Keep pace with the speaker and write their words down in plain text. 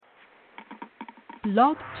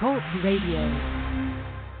Blog Talk Radio.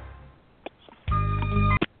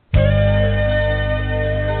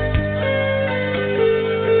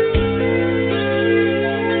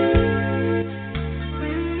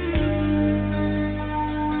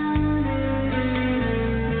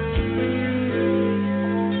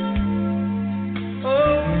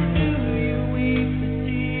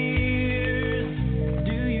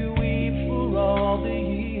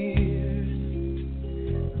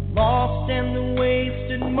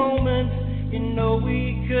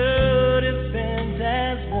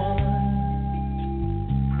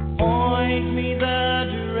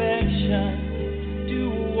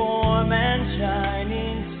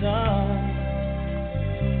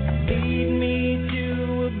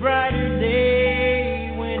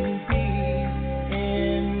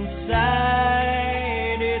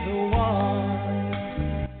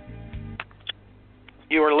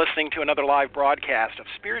 To another live broadcast of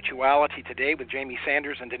Spirituality Today with Jamie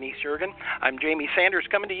Sanders and Denise Jurgen. I'm Jamie Sanders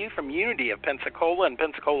coming to you from Unity of Pensacola in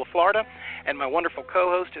Pensacola, Florida, and my wonderful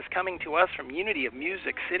co-host is coming to us from Unity of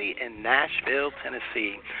Music City in Nashville,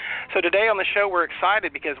 Tennessee. So today on the show we're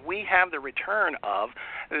excited because we have the return of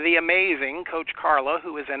the amazing Coach Carla,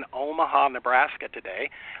 who is in Omaha, Nebraska today.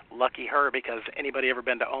 Lucky her, because anybody ever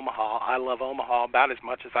been to Omaha? I love Omaha about as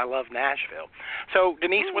much as I love Nashville. So,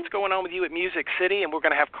 Denise, what's going on with you at Music City? And we're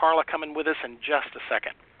going to have Carla coming with us in just a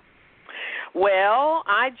second. Well,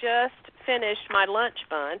 I just finished my lunch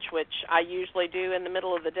bunch, which I usually do in the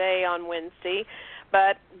middle of the day on Wednesday,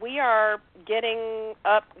 but we are getting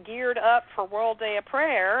geared up for World Day of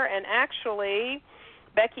Prayer, and actually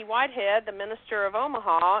Becky Whitehead, the minister of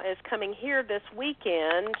Omaha, is coming here this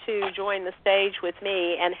weekend to join the stage with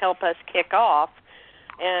me and help us kick off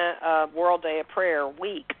World Day of Prayer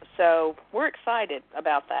week. So we're excited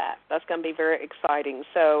about that. That's going to be very exciting.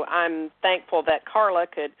 So I'm thankful that Carla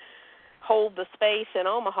could hold the space in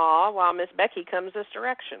Omaha while Miss Becky comes this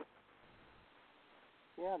direction.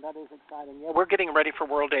 Yeah, that is exciting. Yeah, we're getting ready for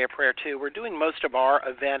World Day of Prayer, too. We're doing most of our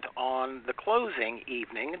event on the closing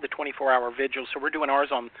evening, the 24-hour vigil. So we're doing ours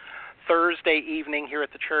on Thursday evening here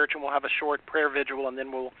at the church, and we'll have a short prayer vigil, and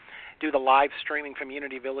then we'll do the live streaming from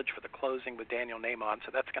Unity Village for the closing with Daniel Nahmod.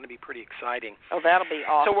 So that's going to be pretty exciting. Oh, that'll be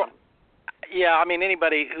awesome. So yeah, I mean,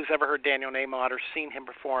 anybody who's ever heard Daniel Nahmod or seen him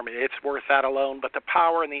perform, it's worth that alone. But the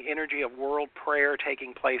power and the energy of world prayer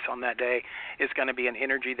taking place on that day is going to be an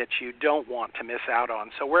energy that you don't want to miss out on.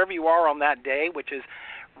 So wherever you are on that day, which is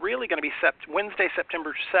really going to be Wednesday,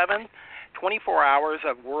 September 7th, 24 hours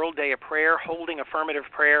of World Day of Prayer, holding affirmative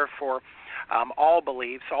prayer for all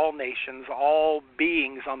beliefs, all nations, all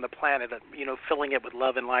beings on the planet, filling it with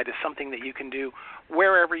love and light is something that you can do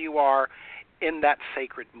wherever you are in that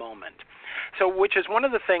sacred moment. So, which is one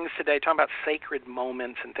of the things today, talking about sacred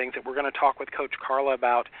moments and things that we're going to talk with Coach Carla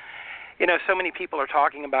about. So many people are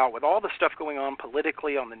talking about, with all the stuff going on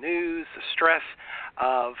politically on the news, the stress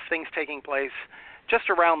of things taking place just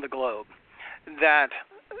around the globe, that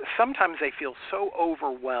sometimes they feel so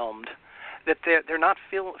overwhelmed that they're not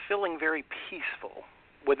feeling very peaceful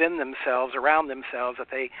within themselves, around themselves, that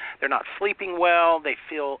they're not sleeping well, they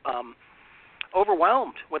feel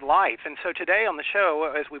overwhelmed with life. And so today on the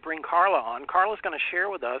show, as we bring Carla on, Carla's going to share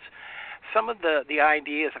with us some of the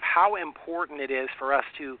ideas of how important it is for us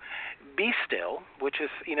to be still, which is,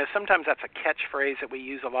 sometimes that's a catchphrase that we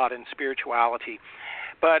use a lot in spirituality.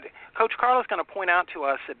 But Coach Carla's going to point out to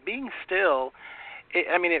us that being still,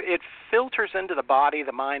 it filters into the body,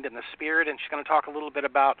 the mind, and the spirit, and she's going to talk a little bit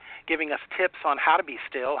about giving us tips on how to be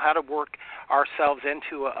still, how to work ourselves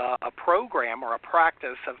into a program or a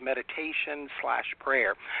practice of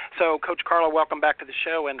meditation/prayer. So, Coach Carla, welcome back to the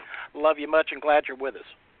show, and love you much and glad you're with us.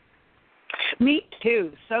 Me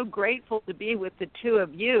too. So grateful to be with the two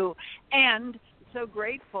of you, and so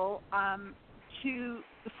grateful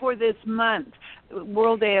for this month,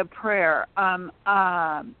 World Day of Prayer,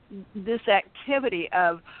 this activity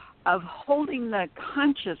of holding the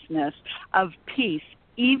consciousness of peace,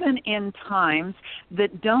 even in times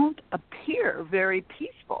that don't appear very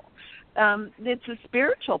peaceful. It's a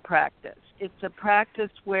spiritual practice. It's a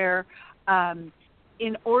practice where,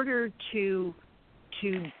 in order to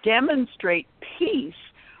demonstrate peace,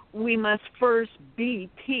 we must first be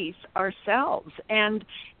peace ourselves. And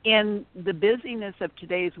in the busyness of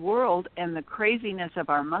today's world and the craziness of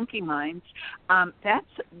our monkey minds,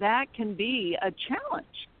 that can be a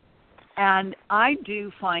challenge. And I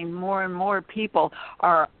do find more and more people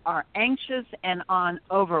are anxious and on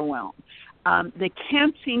overwhelm. They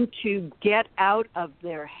can't seem to get out of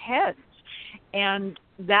their heads. And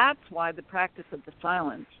that's why the practice of the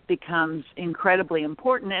silence becomes incredibly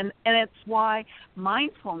important. And it's why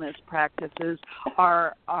mindfulness practices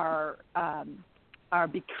are are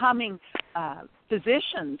becoming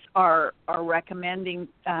physicians are recommending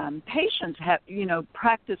patients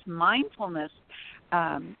practice mindfulness,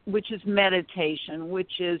 which is meditation,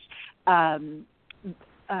 which is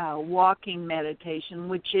walking meditation,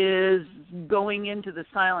 which is going into the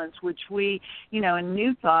silence, which we, in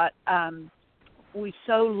New Thought, we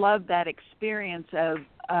so love that experience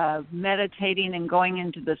of meditating and going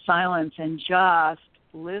into the silence and just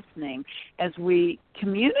listening as we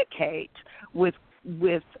communicate with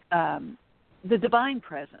the divine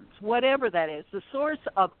presence, whatever that is, the source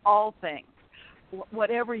of all things,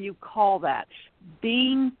 whatever you call that,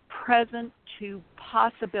 being present to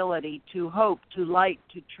possibility, to hope, to light,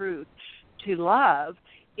 to truth, to love,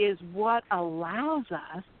 is what allows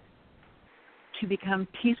us to become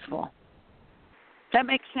peaceful. That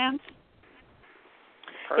makes sense?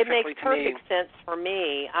 It makes perfect sense for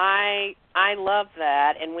me. I love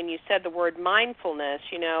that. And when you said the word mindfulness,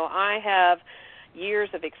 I have years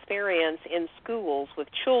of experience in schools with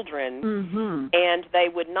children, and they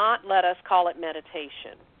would not let us call it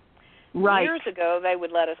meditation. Right. Years ago, they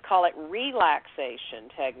would let us call it relaxation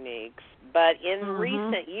techniques, but in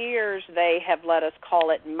recent years, they have let us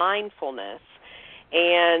call it mindfulness.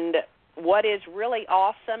 And what is really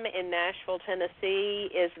awesome in Nashville, Tennessee,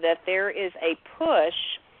 is that there is a push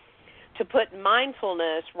to put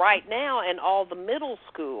mindfulness right now in all the middle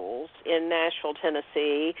schools in Nashville,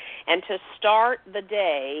 Tennessee, and to start the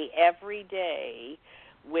day every day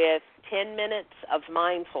with 10 minutes of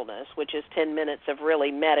mindfulness, which is 10 minutes of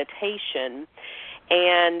really meditation.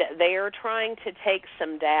 And they are trying to take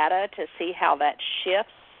some data to see how that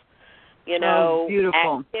shifts,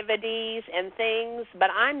 activities and things.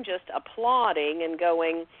 But I'm just applauding and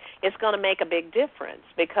going, it's going to make a big difference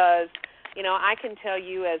because, I can tell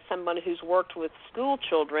you as someone who's worked with school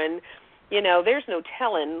children, there's no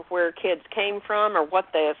telling where kids came from or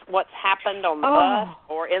what's happened on the bus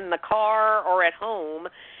or in the car or at home.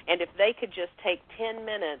 And if they could just take 10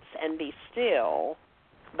 minutes and be still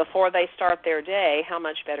before they start their day, how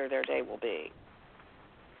much better their day will be.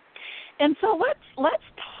 And so let's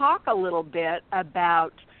talk a little bit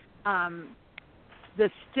about the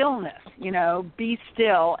stillness, be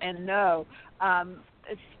still and know.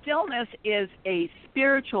 Stillness is a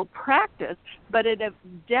spiritual practice, but it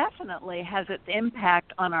definitely has its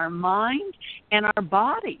impact on our mind and our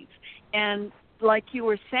bodies. And like you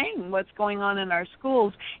were saying, what's going on in our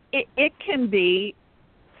schools, it can be,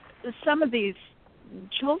 some of these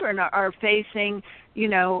children are facing,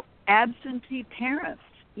 absentee parents.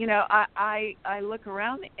 I look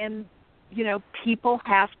around and, people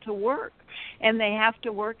have to work, and they have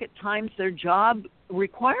to work at times their job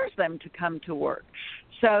requires them to come to work.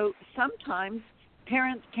 So sometimes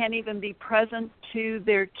parents can't even be present to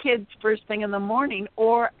their kids first thing in the morning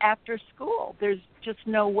or after school. There's just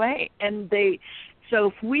no way. So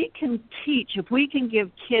if we can teach, if we can give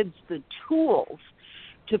kids the tools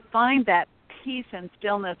to find that peace and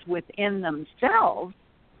stillness within themselves,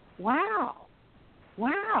 wow.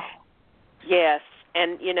 Yes,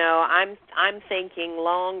 and I'm thinking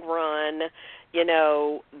long run.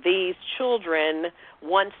 These children,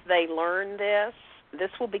 once they learn this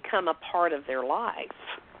will become a part of their life.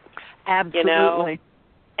 Absolutely.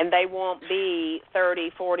 And they won't be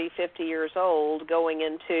 30, 40, 50 years old going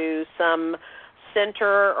into some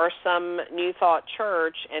center or some New Thought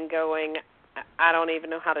church and going, I don't even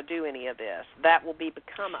know how to do any of this. That will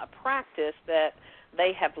become a practice that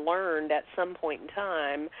they have learned at some point in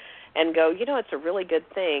time and go, it's a really good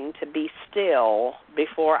thing to be still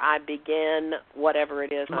before I begin whatever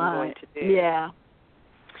it is I'm going to do. Yeah.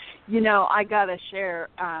 I got to share,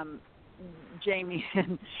 Jamie,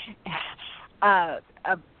 a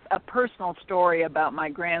personal story about my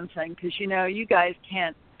grandson, because, you guys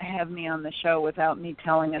can't have me on the show without me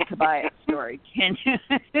telling a Tobias story, can you?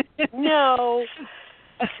 No.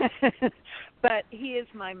 But he is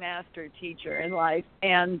my master teacher in life,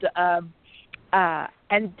 and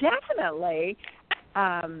definitely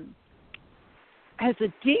has a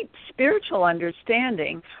deep spiritual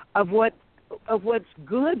understanding of what's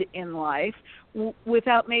good in life,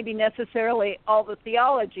 without maybe necessarily all the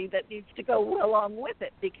theology that needs to go along with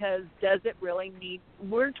it, because does it really need,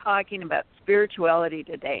 we're talking about spirituality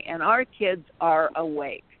today, and our kids are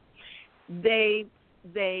awake. They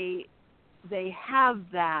have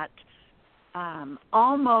that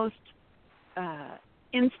almost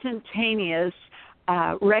instantaneous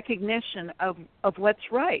recognition of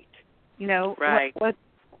what's right, right.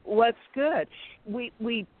 What's good.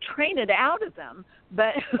 We train it out of them,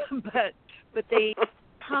 but they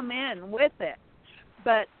come in with it.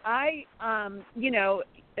 But I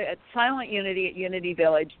at Silent Unity at Unity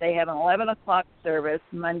Village. They have an 11 o'clock service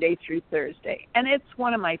Monday through Thursday, and it's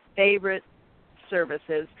one of my favorite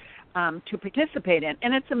services to participate in,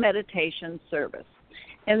 and it's a meditation service.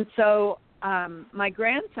 And so my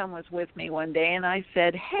grandson was with me one day, and I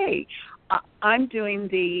said, hey, I'm doing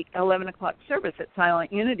the 11 o'clock service at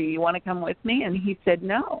Silent Unity. You want to come with me? And he said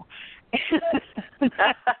no.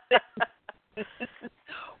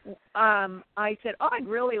 I said, I'd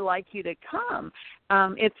really like you to come.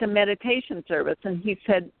 It's a meditation service. And he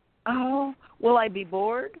said, oh, will I be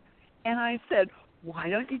bored? And I said, why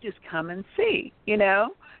don't you just come and see,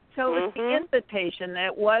 So it was the invitation.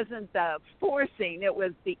 It wasn't the forcing. It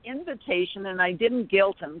was the invitation, and I didn't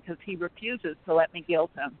guilt him because he refuses to let me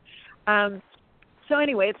guilt him. So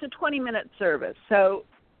anyway, it's a 20-minute service. So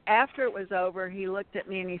after it was over, he looked at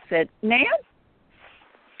me and he said, Nan,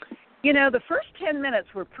 the first 10 minutes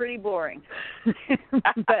were pretty boring.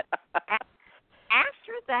 But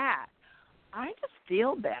after that, I just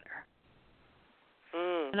feel better.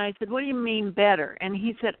 And I said, what do you mean better? And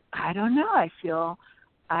he said, I don't know. I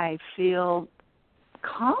feel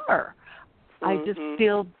calmer. I just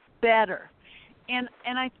feel better. And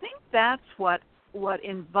I think that's what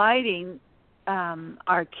inviting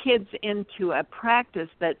our kids into a practice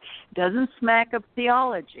that doesn't smack of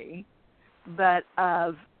theology, but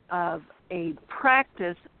of a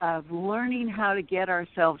practice of learning how to get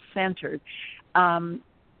ourselves centered.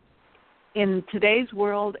 In today's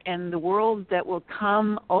world and the world that will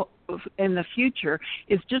come in the future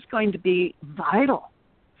is just going to be vital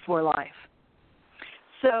for life.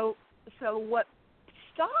 So what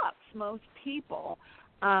stops most people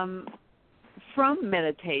from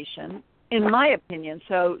meditation, in my opinion,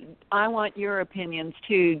 so I want your opinions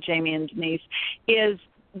too, Jamie and Denise, is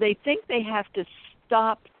they think they have to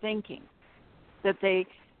stop thinking, that they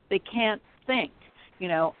can't think.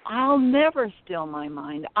 I'll never still my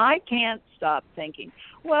mind. I can't stop thinking.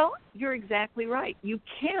 Well, you're exactly right. You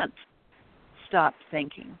can't stop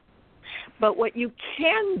thinking. But what you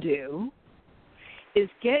can do is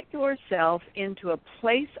get yourself into a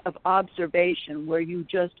place of observation where you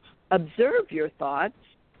just observe your thoughts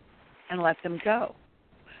and let them go.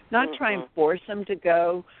 Not try and force them to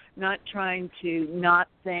go, not trying to not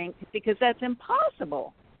think, because that's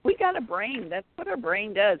impossible. We got a brain. That's what our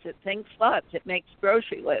brain does. It thinks thoughts. It makes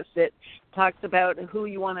grocery lists. It talks about who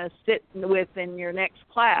you want to sit with in your next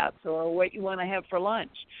class or what you want to have for lunch.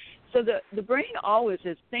 So the brain always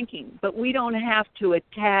is thinking, but we don't have to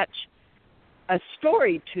attach a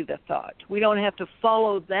story to the thought. We don't have to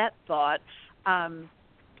follow that thought down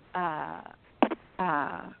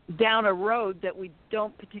a road that we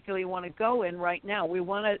don't particularly want to go in right now. We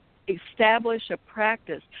want to establish a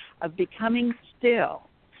practice of becoming still,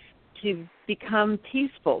 to become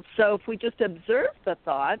peaceful. So if we just observe the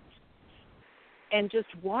thoughts and just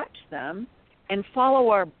watch them and follow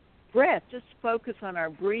our breath, just focus on our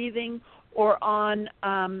breathing or on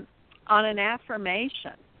an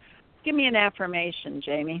affirmation. Give me an affirmation,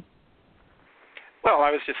 Jamie. Well, I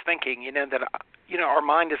was just thinking, that our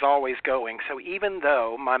mind is always going. So even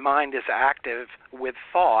though my mind is active with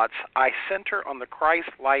thoughts, I center on the Christ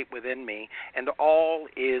light within me, and all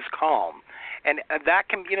is calm. And that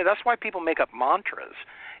can, that's why people make up mantras,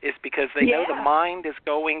 is because they know the mind is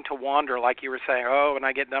going to wander, like you were saying. Oh, when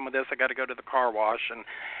I get done with this, I got to go to the car wash,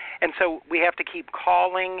 and so we have to keep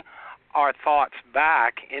calling our thoughts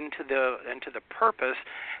back into the purpose.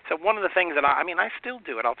 So one of the things that I still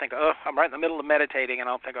do it. I'll think, I'm right in the middle of meditating, and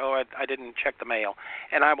I'll think, I didn't check the mail,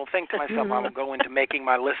 and I will think to myself, I will go into making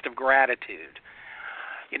my list of gratitude.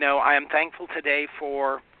 I am thankful today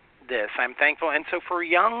for this. I'm thankful, and so for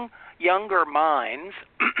younger minds,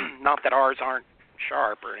 not that ours aren't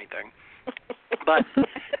sharp or anything, but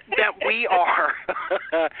that we are,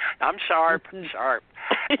 I'm sharp, and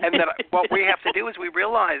that what we have to do is we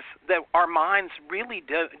realize that our minds really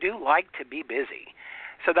do like to be busy.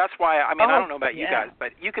 So that's why, I don't know about you guys,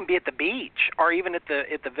 but you can be at the beach or even at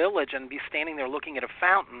the village and be standing there looking at a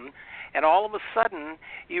fountain, and all of a sudden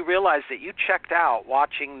you realize that you checked out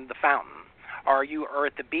watching the fountain. Or you are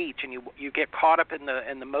at the beach and you get caught up in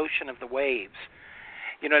the motion of the waves.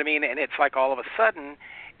 You know what I mean? And it's like all of a sudden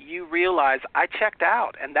you realize I checked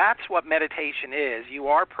out, and that's what meditation is. You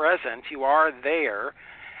are present, you are there,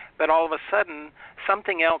 but all of a sudden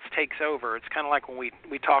something else takes over. It's kind of like when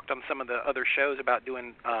we talked on some of the other shows about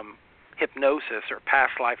doing hypnosis or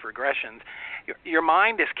past life regressions. Your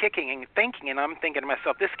mind is kicking and thinking, and I'm thinking to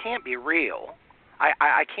myself, this can't be real.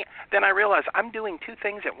 I can't. Then I realize I'm doing two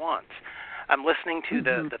things at once. I'm listening to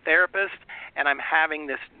the therapist, and I'm having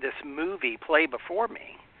this movie play before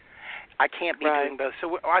me. I can't be doing both.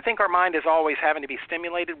 So I think our mind is always having to be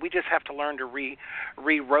stimulated. We just have to learn to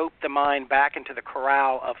re-rope the mind back into the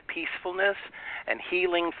corral of peacefulness and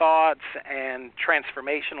healing thoughts and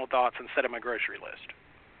transformational thoughts instead of my grocery list.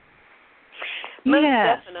 Most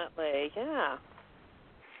Yes. definitely, yeah.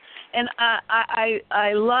 And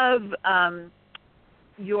I love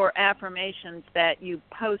your affirmations that you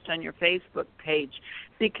post on your Facebook page,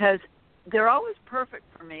 because they're always perfect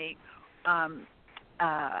for me.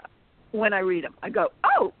 When I read them, I go,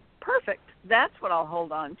 oh, perfect. That's what I'll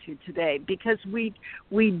hold on to today, because we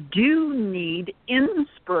do need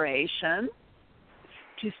inspiration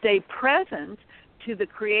to stay present to the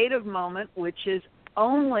creative moment, which is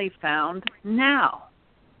only found now.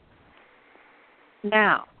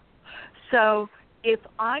 Now. So if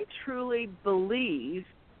I truly believe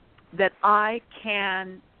that I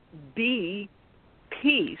can be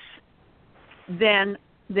peace, then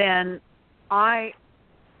I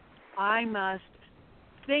must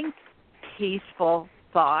think peaceful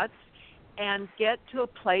thoughts and get to a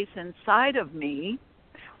place inside of me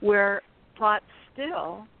where thoughts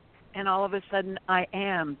still, and all of a sudden I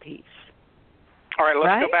am peace. All right, let's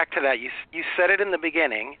right? go back to that. You said it in the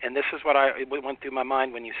beginning, and this is what went through my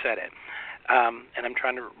mind when you said it. And I'm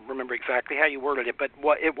trying to remember exactly how you worded it, but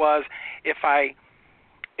what it was, if I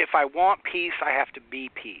want peace, I have to be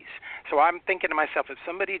peace. So I'm thinking to myself, if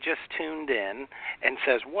somebody just tuned in and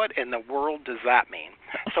says, what in the world does that mean?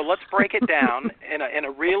 So let's break it down in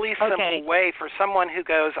a really simple way for someone who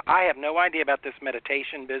goes, I have no idea about this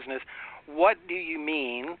meditation business. What do you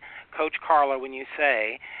mean, Coach Carla, when you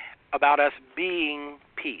say about us being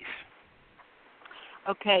peace?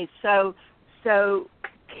 Okay, so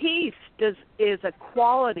peace is a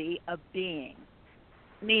quality of being,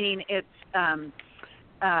 meaning it's an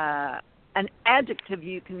adjective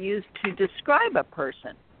you can use to describe a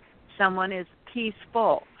person. Someone is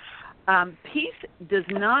peaceful. Peace does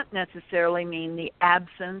not necessarily mean the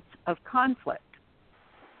absence of conflict,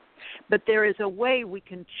 but there is a way we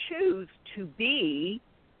can choose to be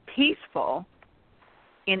peaceful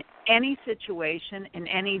in any situation, in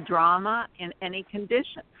any drama, in any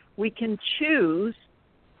condition. We can choose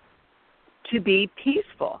to be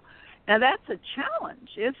peaceful. Now, that's a challenge,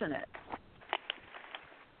 isn't it?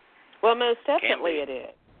 Well, most definitely it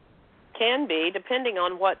is. Can be, depending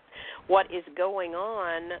on what is going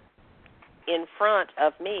on in front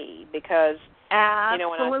of me. Because,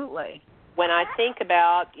 absolutely. When I think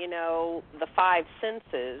about, the five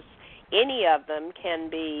senses, any of them can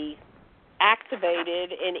be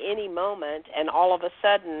activated in any moment, and all of a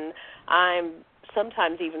sudden I'm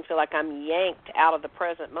sometimes even feel like I'm yanked out of the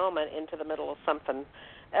present moment into the middle of something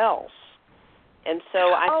else. And so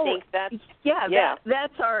I think that's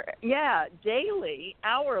that's our daily,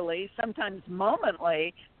 hourly, sometimes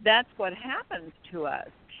momently. That's what happens to us.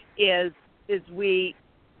 Is we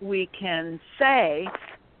can say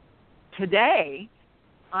today,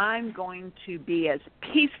 I'm going to be as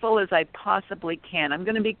peaceful as I possibly can. I'm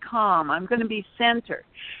going to be calm. I'm going to be centered.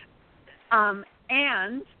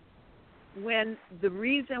 And when the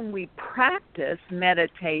reason we practice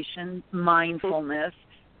meditation, mindfulness,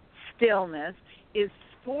 stillness, is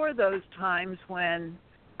for those times when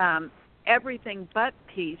everything but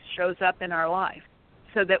peace shows up in our life,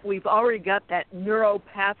 so that we've already got that neural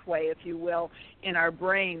pathway, if you will, in our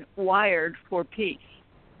brain wired for peace.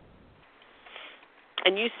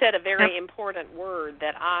 And you said a very important word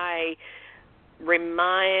that I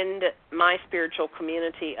remind my spiritual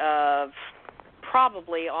community of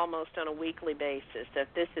probably almost on a weekly basis, that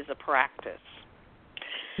this is a practice.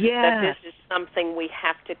 Yes. That this is something we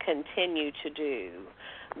have to continue to do,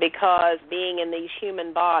 because being in these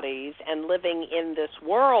human bodies and living in this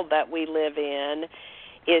world that we live in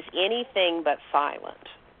is anything but silent.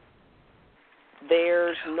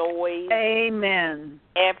 There's noise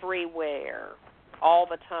everywhere, all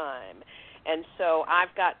the time. And so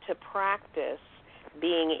I've got to practice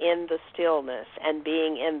being in the stillness and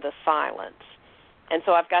being in the silence. And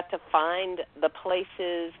so I've got to find the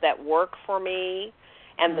places that work for me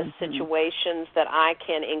and the situations that I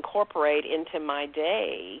can incorporate into my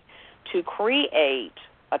day to create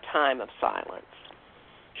a time of silence.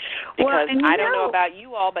 Because I don't know about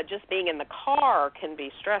you all, but just being in the car can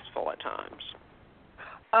be stressful at times.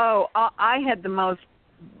 Oh, I had the most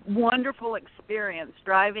wonderful experience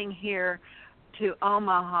driving here to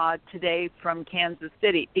Omaha today from Kansas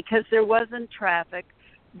City, because there wasn't traffic,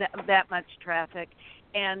 that much traffic,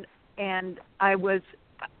 and I was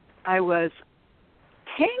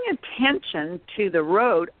paying attention to the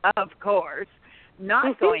road, of course,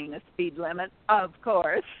 not going the speed limit, of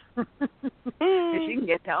course, because you can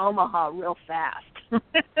get to Omaha real fast.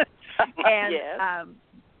 And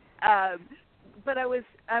but I was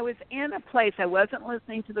in a place. I wasn't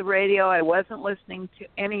listening to the radio. I wasn't listening to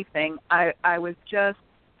anything. I was just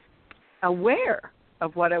aware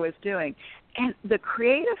of what I was doing. And the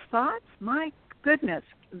creative thoughts, my goodness,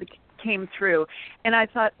 came through. And I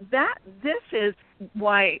thought that this is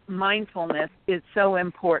why mindfulness is so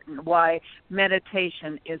important, why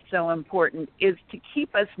meditation is so important, is to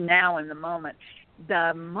keep us now in the moment.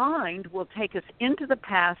 The mind will take us into the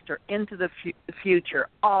past or into the future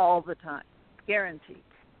all the time. Guaranteed.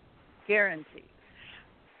 Guaranteed.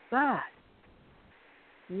 But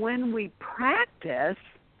when we practice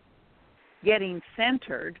getting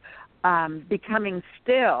centered, becoming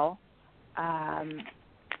still,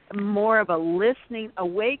 more of a listening,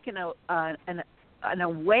 awake and an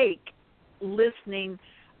awake listening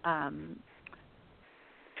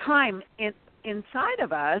time inside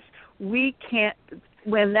of us, we can't.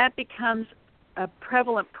 When that becomes a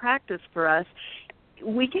prevalent practice for us,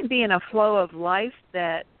 we can be in a flow of life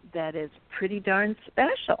that is pretty darn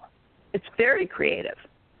special. It's very creative.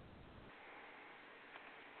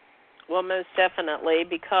 Well, most definitely,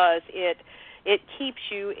 because it keeps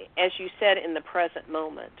you, as you said, in the present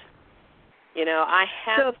moment. You know, I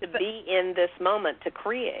have to be in this moment to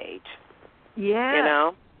create. Yeah. You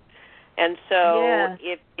know? And so yeah.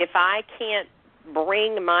 if I can't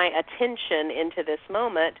bring my attention into this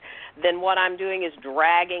moment, then what I'm doing is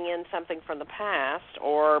dragging in something from the past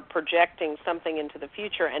or projecting something into the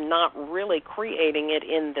future and not really creating it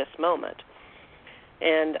in this moment.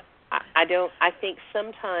 And I think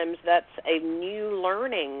sometimes that's a new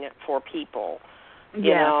learning for people.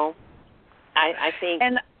 You know, I think,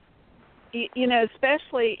 and you know,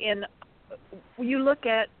 especially you look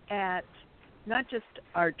at not just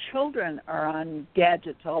our children are on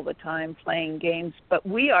gadgets all the time playing games, but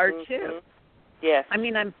we are too. Yes. I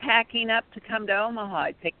mean, I'm packing up to come to Omaha.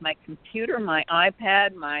 I take my computer, my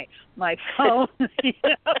iPad, my phone. You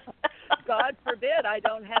know? God forbid I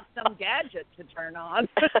don't have some gadget to turn on.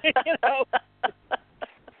 You know.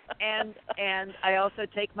 And I also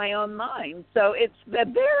take my own mind. So it's a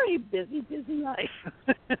very busy life.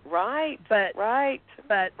 Right. But right.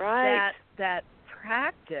 that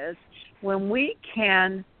practice, when we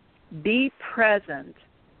can be present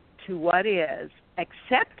to what is,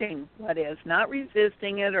 accepting what is, not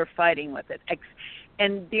resisting it or fighting with it.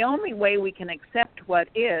 And the only way we can accept what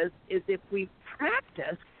is if we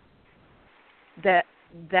practice that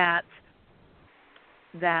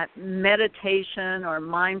meditation or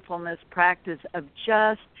mindfulness practice of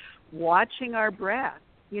just watching our breath.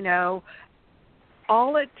 You know,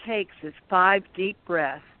 all it takes is 5 deep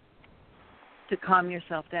breaths to calm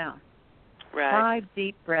yourself down. Right. 5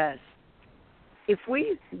 deep breaths. If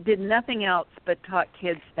we did nothing else but taught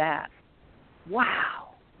kids that,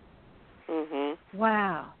 wow. Mm-hmm.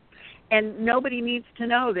 Wow. And nobody needs to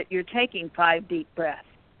know that you're taking 5 deep breaths.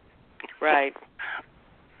 Right.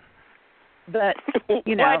 But,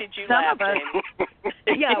 you know, why did you laugh, of us,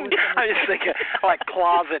 yeah, I was thinking, like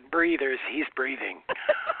closet breathers, he's breathing.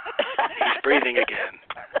 He's breathing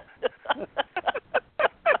again.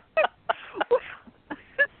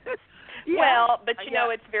 Well, but you know,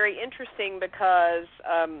 it's very interesting because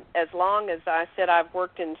as long as I said I've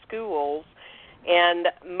worked in schools, and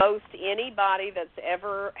most anybody that's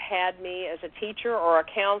ever had me as a teacher or a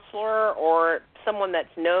counselor or someone that's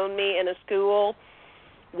known me in a school,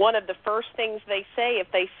 one of the first things they say if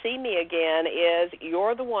they see me again is,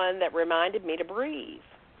 "You're the one that reminded me to breathe."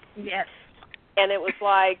 Yes. And it was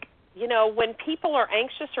like, you know, when people are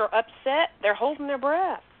anxious or upset, they're holding their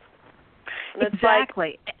breath. And it's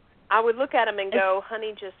exactly. Like, I would look at them and go,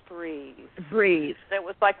 "Honey, just breathe." Breathe. And it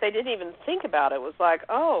was like they didn't even think about it. It was like,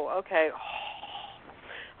 "Oh, okay."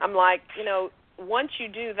 I'm like, you know, once you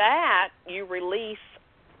do that, you release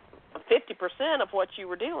 50% of what you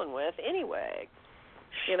were dealing with anyway.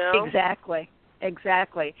 You know? Exactly.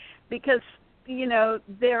 Because, you know,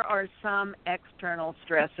 there are some external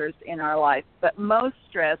stressors in our life, but most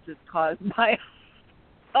stress is caused by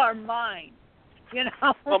our mind. You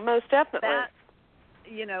know? Well, most definitely.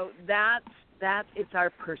 It's our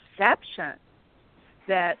perception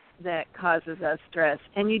that causes us stress.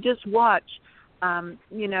 And you just watch,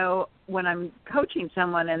 you know, when I'm coaching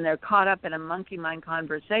someone and they're caught up in a monkey mind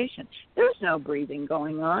conversation, there's no breathing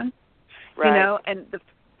going on. Right. You know, and the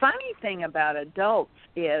funny thing about adults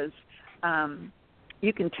is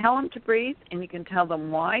you can tell them to breathe, and you can tell them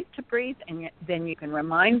why to breathe, and then you can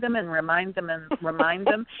remind them and remind them and remind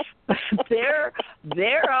them. But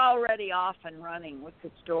they're already off and running with the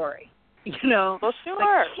story. You know, well, sure.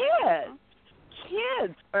 But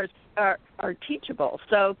kids are teachable.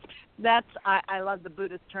 So that's I love the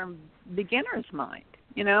Buddhist term beginner's mind.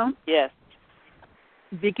 You know. Yes.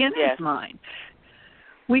 beginner's mind.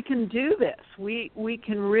 We can do this. We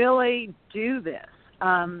can really do this.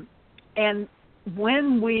 And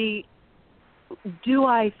when we do,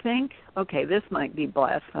 I think, okay, this might be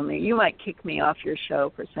blasphemy. You might kick me off your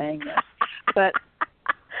show for saying this, but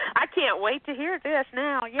I can't wait to hear this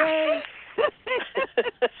now. Yay!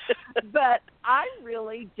 But I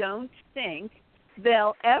really don't think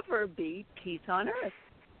there'll ever be peace on earth.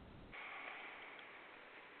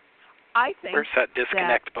 I think where's that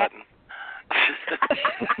disconnect button?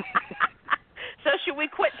 So should we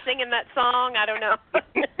quit singing that song? I don't know. I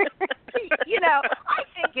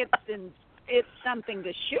think it's something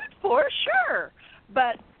to shoot for, sure.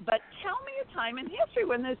 But tell me a time in history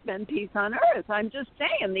when there's been peace on earth. I'm just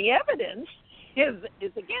saying the evidence is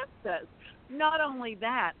against us. Not only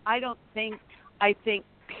that, I think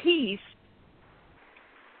peace.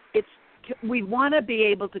 We want to be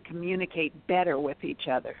able to communicate better with each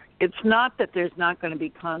other. It's not that there's not going to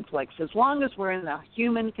be conflicts. As long as we're in a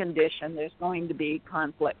human condition, there's going to be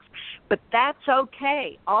conflicts. But that's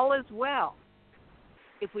okay. All is well.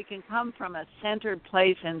 If we can come from a centered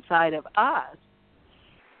place inside of us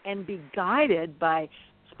and be guided by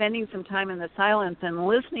spending some time in the silence and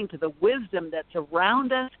listening to the wisdom that's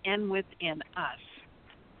around us and within us.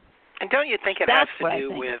 And don't you think it has to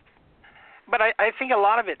do with, but I think a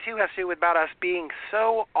lot of it, too, has to do with about us being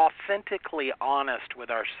so authentically honest with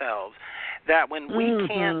ourselves that when we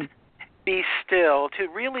can't be still, to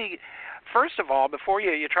really, first of all, before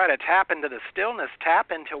you try to tap into the stillness,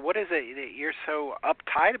 tap into what is it that you're so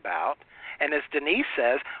uptight about. And as Denise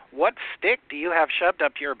says, what stick do you have shoved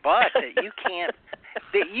up your butt that you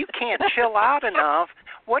can't chill out enough?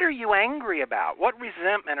 What are you angry about? What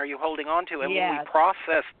resentment are you holding on to? And when we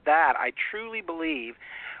process that, I truly believe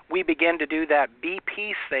we begin to do that be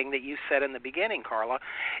peace thing that you said in the beginning, Carla.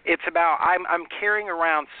 It's about I'm carrying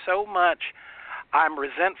around so much. I'm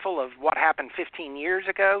resentful of what happened 15 years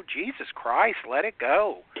ago. Jesus Christ, let it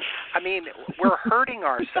go. I mean, we're hurting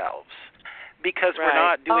ourselves because we're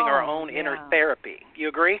not doing our own inner therapy. You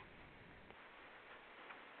agree?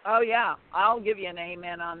 Oh, yeah. I'll give you an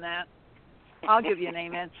amen on that. I'll give you an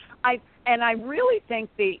amen. I really think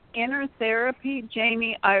the inner therapy,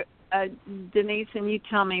 Jamie, Denise, and you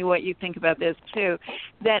tell me what you think about this too,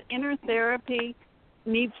 that inner therapy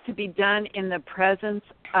needs to be done in the presence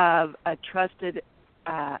of a trusted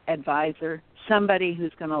advisor, somebody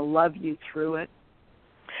who's going to love you through it.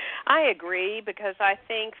 I agree, because I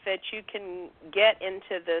think that you can get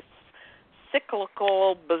into this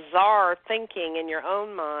cyclical, bizarre thinking in your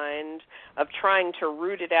own mind of trying to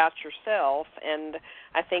root it out yourself, and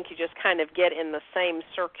I think you just kind of get in the same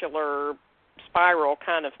circular spiral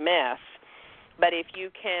kind of mess. But if you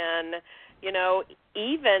can,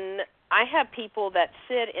 even I have people that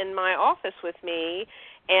sit in my office with me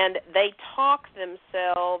and they talk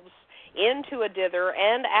themselves into a dither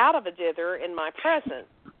and out of a dither in my presence.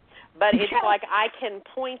 But it's like I can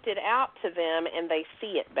point it out to them and they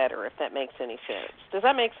see it better, if that makes any sense. Does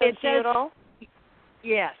that make sense to you at all?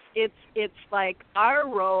 Yes. It's like our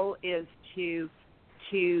role is to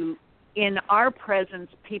in our presence,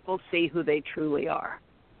 people see who they truly are.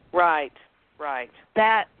 Right.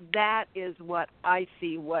 That is what I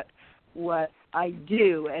see, what I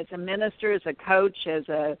do as a minister, as a coach, as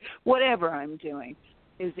a whatever I'm doing,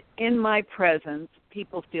 is in my presence,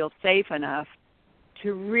 people feel safe enough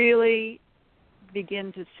to really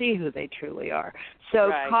begin to see who they truly are.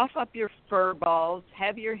 So cough up your fur balls,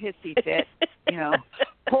 have your hissy fit,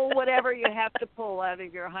 pull whatever you have to pull out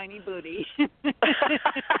of your hiney booty.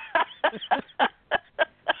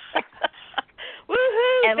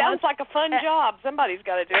 Woohoo! And sounds like a fun job. Somebody's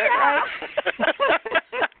got to do it, right?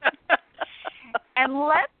 And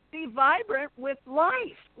let's be vibrant with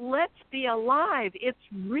life. Let's be alive. It's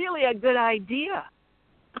really a good idea.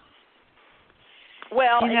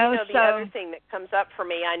 Well, the other thing that comes up for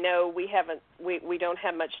me, I know we don't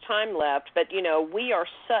have much time left, but we are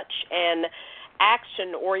such an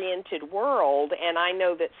action-oriented world, and I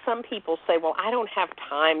know that some people say, well, I don't have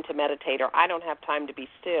time to meditate, or I don't have time to be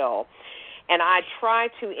still. And I try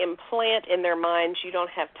to implant in their minds, you don't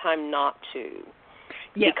have time not to,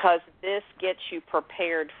 because this gets you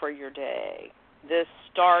prepared for your day. This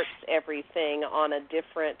starts everything on a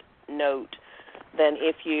different note than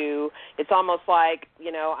it's almost like,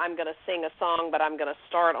 I'm going to sing a song, but I'm going to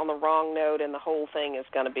start on the wrong note, and the whole thing is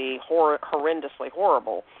going to be horrendously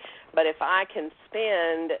horrible. But if I can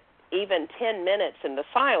spend even 10 minutes in the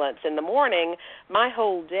silence in the morning, my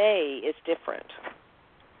whole day is different.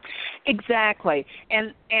 Exactly.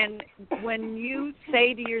 And when you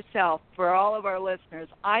say to yourself, for all of our listeners,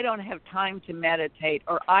 I don't have time to meditate,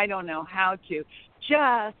 or I don't know how to,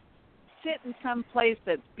 just sit in some place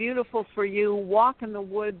that's beautiful for you, walk in the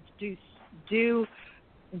woods, do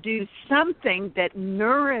something that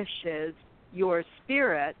nourishes your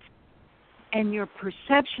spirit, and your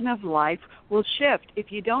perception of life will shift.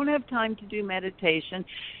 If you don't have time to do meditation,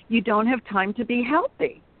 you don't have time to be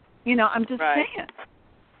healthy. I'm just saying.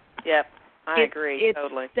 Yep, I agree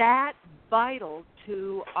totally. It's that vital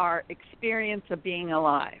to our experience of being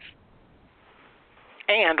alive.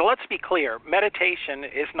 And let's be clear, meditation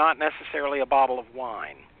is not necessarily a bottle of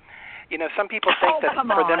wine. Some people think that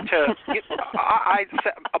for them to,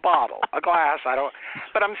 a bottle, a glass,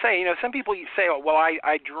 but I'm saying, some people say, well,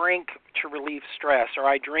 I drink to relieve stress or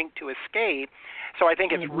I drink to escape. So I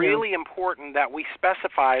think it's really important that we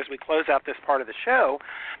specify as we close out this part of the show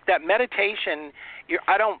that meditation,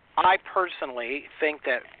 I personally think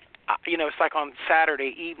that, it's like on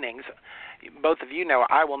Saturday evenings, both of you know,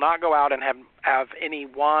 I will not go out and have any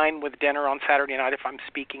wine with dinner on Saturday night if I'm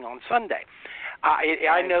speaking on Sunday.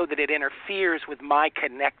 I know that it interferes with my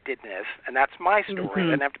connectedness, and that's my story. It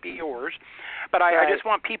doesn't have to be yours. But I just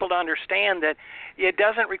want people to understand that it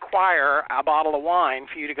doesn't require a bottle of wine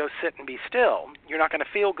for you to go sit and be still. You're not going to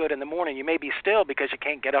feel good in the morning. You may be still because you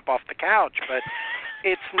can't get up off the couch, but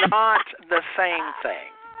it's not the same thing.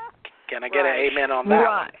 Can I get an amen on that?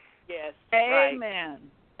 Right. Yes. Amen.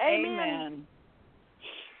 Amen.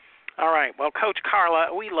 All right. Well, Coach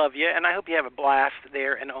Carla, we love you, and I hope you have a blast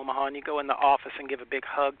there in Omaha. And you go in the office and give a big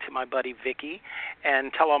hug to my buddy Vicky,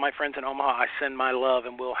 and tell all my friends in Omaha I send my love,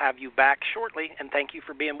 and we'll have you back shortly. And thank you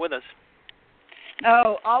for being with us.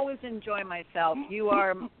 Oh, always enjoy myself. You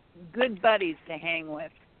are good buddies to hang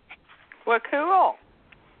with. Well, cool.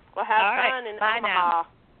 Well, have all fun right. in Bye Omaha. now.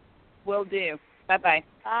 Will do. Bye-bye.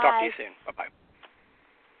 Bye. Talk to you soon. Bye-bye.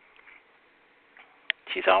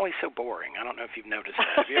 She's always so boring. I don't know if you've noticed that.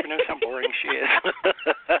 Have you ever noticed how boring she is?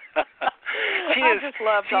 I just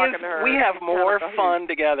love talking to her. We have more fun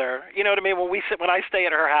together. You know what I mean? When I stay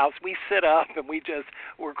at her house, we sit up and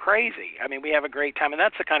we're crazy. I mean, we have a great time, and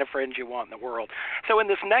that's the kind of friends you want in the world. So in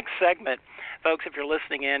this next segment, folks, if you're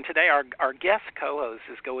listening in today, our guest co-host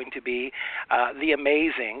is going to be the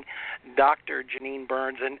amazing Dr. Janine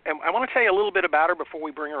Burns, and I want to tell you a little bit about her before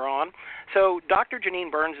we bring her on. So Dr.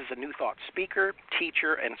 Janine Burns is a New Thought speaker,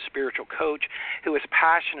 teacher, and spiritual coach who is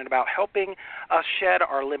passionate about helping us shed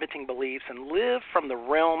our limiting beliefs and live from the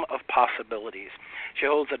realm of possibilities. She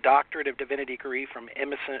holds a Doctorate of Divinity degree from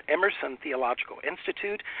Emerson Theological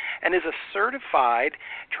Institute and is a certified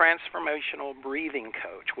transformational breathing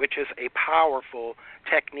coach, which is a powerful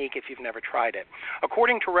technique if you've never tried it.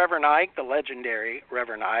 According to Reverend Ike, the legendary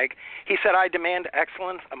Reverend Ike, he said, "I demand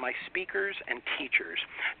excellence of my speakers and teachers."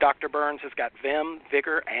 Dr. Burns has got vim,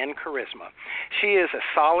 vigor, and charisma. She is a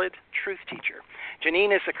solid truth teacher.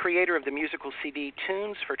 Janine is the creator of the musical CD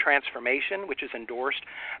Tunes for Transformation, which is endorsed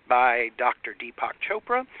by Dr. Deepak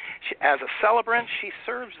Chopra. As a celebrant, she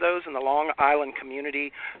serves those in the Long Island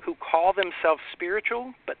community who call themselves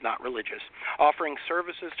spiritual but not religious, offering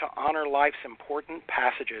services to honor life's important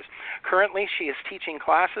passages. Currently, she is teaching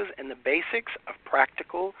classes in the basics of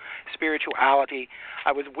practical spirituality.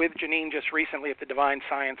 I was with Janine just recently at the Divine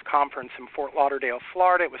Science Conference in Fort Lauderdale,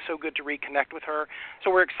 Florida. It was so good to reconnect with her.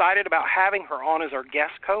 So we're excited about having her on as our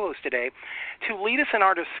guest co-host today to lead us in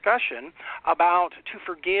our discussion about to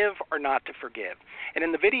forgive or not to forgive. And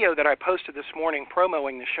in the video that I posted this morning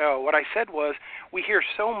promoting the show, what I said was we hear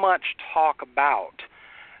so much talk about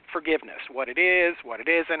forgiveness, what it is, what it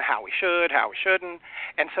isn't, how we should, how we shouldn't.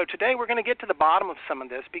 And so today we're going to get to the bottom of some of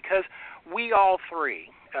this because we all three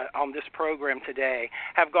on this program today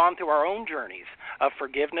have gone through our own journeys of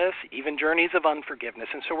forgiveness, even journeys of unforgiveness.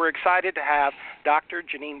 And so we're excited to have Dr.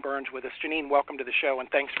 Janine Burns with us. Janine, welcome to the show, and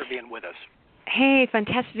thanks for being with us. Hey,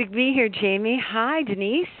 fantastic to be here, Jamie. Hi,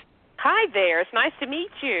 Denise. Hi there. It's nice to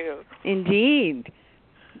meet you. Indeed.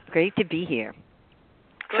 Great to be here.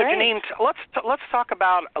 So, Janine, let's talk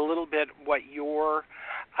about a little bit what your,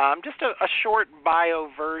 just a short bio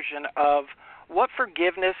version of what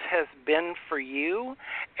forgiveness has been for you,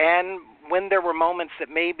 and when there were moments that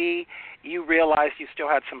maybe you realized you still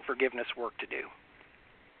had some forgiveness work to do.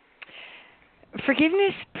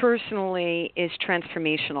 Forgiveness personally is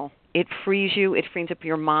transformational. It frees you, it frees up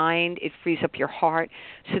your mind, it frees up your heart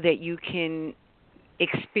so that you can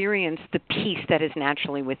experience the peace that is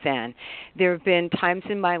naturally within. There have been times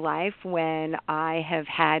in my life when I have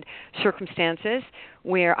had circumstances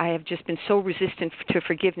where I have just been so resistant to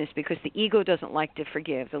forgiveness because the ego doesn't like to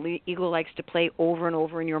forgive. The ego likes to play over and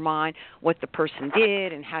over in your mind what the person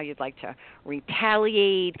did and how you'd like to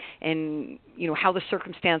retaliate and, how the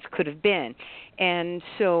circumstance could have been. And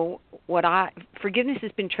so forgiveness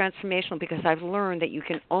has been transformational because I've learned that you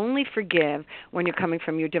can only forgive when you're coming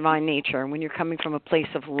from your divine nature and when you're coming from a place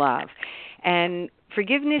of love. And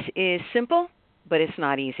forgiveness is simple, but it's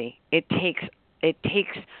not easy. It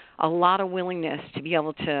takes a lot of willingness to be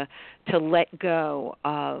able to let go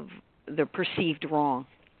of the perceived wrong.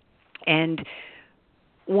 And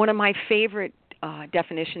one of my favorite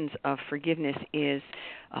definitions of forgiveness is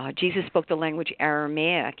Jesus spoke the language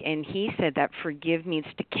Aramaic, and he said that forgive means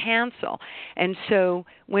to cancel. And so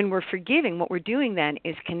when we're forgiving, what we're doing then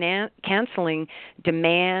is canceling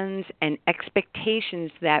demands and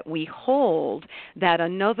expectations that we hold that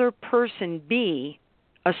another person be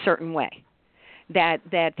a certain way, that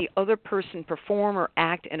the other person perform or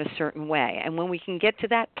act in a certain way. And when we can get to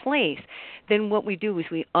that place, then what we do is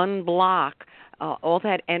we unblock all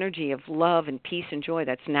that energy of love and peace and joy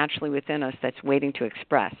that's naturally within us that's waiting to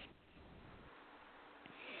express.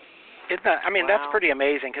 That's pretty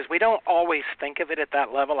amazing because we don't always think of it at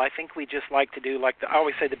that level. I think we just like to do, I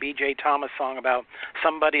always say the B.J. Thomas song about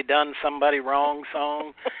somebody done somebody wrong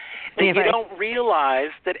song. And you don't realize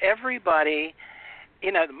that everybody,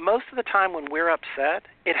 most of the time when we're upset,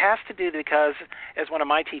 it has to do because, as one of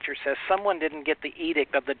my teachers says, someone didn't get the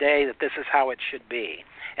edict of the day that this is how it should be.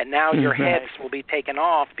 And now your heads will be taken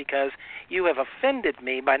off because you have offended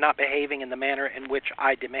me by not behaving in the manner in which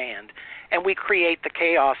I demand. And we create the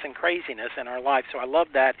chaos and craziness in our life. So I love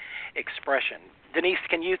that expression. Denise,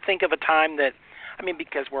 can you think of a time that,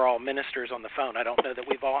 because we're all ministers on the phone, I don't know that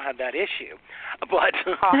we've all had that issue, but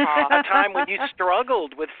a time when you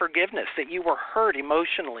struggled with forgiveness, that you were hurt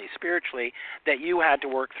emotionally, spiritually, that you had to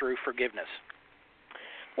work through forgiveness?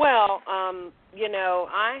 Well,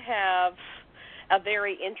 I have a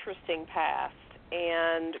very interesting past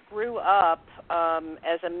and grew up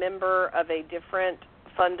as a member of a different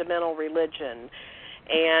fundamental religion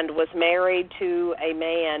and was married to a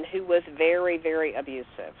man who was very, very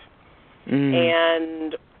abusive.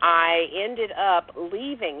 And I ended up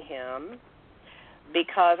leaving him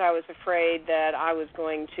because I was afraid that I was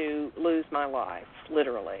going to lose my life,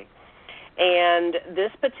 literally. And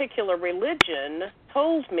this particular religion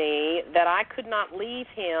told me that I could not leave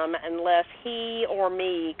him unless he or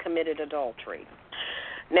me committed adultery.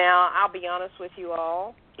 Now, I'll be honest with you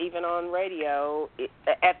all, even on radio,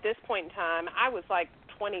 at this point in time, I was like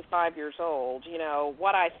 25 years old.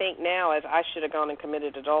 What I think now is I should have gone and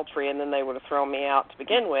committed adultery, and then they would have thrown me out to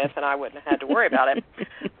begin with, and I wouldn't have had to worry about it.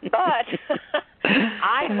 But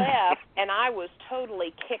I left, and I was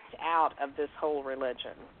totally kicked out of this whole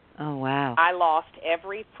religion. Oh, wow. I lost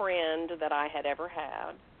every friend that I had ever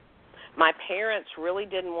had. My parents really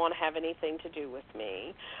didn't want to have anything to do with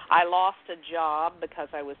me. I lost a job because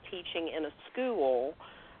I was teaching in a school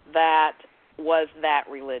that was that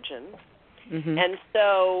religion. And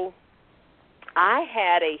so I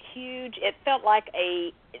had it felt like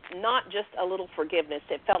not just a little forgiveness,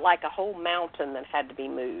 it felt like a whole mountain that had to be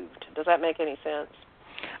moved. Does that make any sense?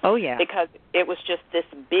 Oh, yeah. Because it was just this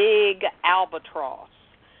big albatross.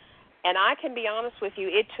 And I can be honest with you,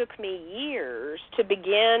 it took me years to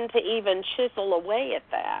begin to even chisel away at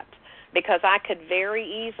that because I could very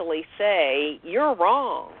easily say, you're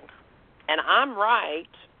wrong and I'm right,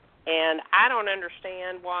 and I don't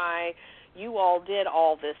understand why you all did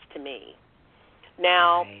all this to me.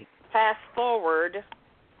 Now, fast forward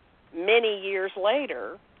many years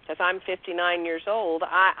later, because I'm 59 years old,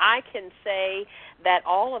 I can say that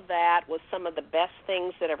all of that was some of the best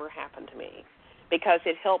things that ever happened to me because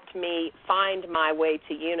it helped me find my way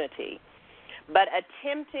to unity. But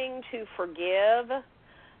attempting to forgive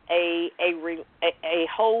a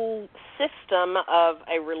whole system of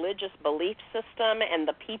a religious belief system and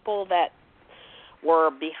the people that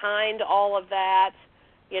were behind all of that,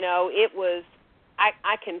 it was,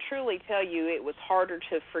 I can truly tell you it was harder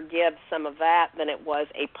to forgive some of that than it was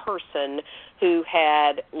a person who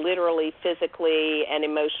had literally physically and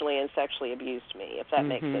emotionally and sexually abused me, if that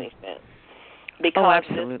makes any sense. Because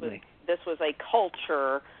absolutely. This was a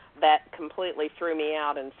culture that completely threw me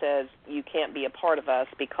out and says, you can't be a part of us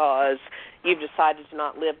because you've decided to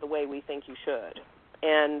not live the way we think you should.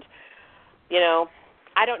 And,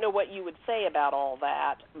 I don't know what you would say about all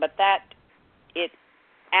that, but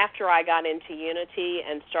after I got into unity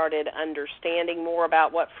and started understanding more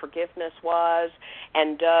about what forgiveness was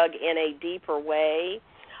and dug in a deeper way,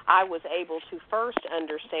 I was able to first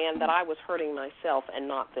understand that I was hurting myself and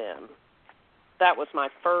not them. That was my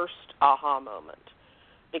first aha moment,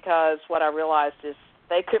 because what I realized is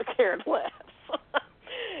They could have cared less.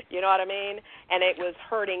 You know what I mean? And it was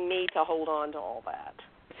hurting me to hold on to all that.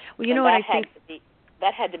 Well, you know what I think?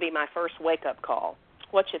 That had to be my first wake-up call.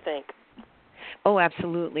 What you think? Oh,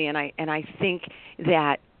 absolutely. And I think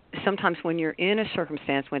that sometimes when you're in a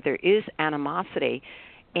circumstance when there is animosity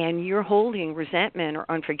and you're holding resentment or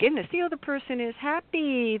unforgiveness, the other person is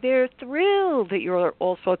happy. They're thrilled that you're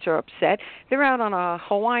all sorts are upset. They're out on a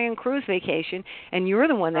Hawaiian cruise vacation, and you're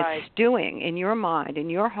the one that's stewing in your mind, in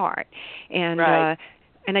your heart. And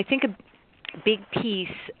and I think a big piece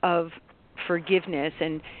of forgiveness,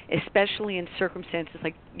 and especially in circumstances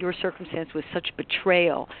like your circumstance was such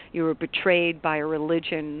betrayal. You were betrayed by a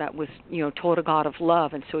religion that was, taught a God of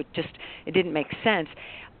love, and so it didn't make sense.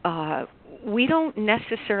 We don't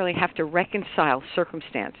necessarily have to reconcile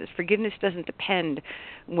circumstances. Forgiveness doesn't depend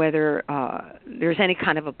whether there's any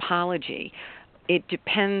kind of apology. It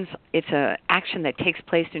depends. It's an action that takes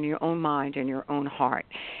place in your own mind and your own heart,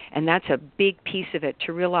 and that's a big piece of it,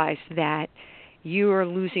 to realize that you are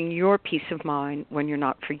losing your peace of mind when you're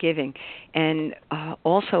not forgiving. And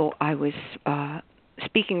also, I was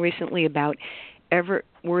speaking recently about Everett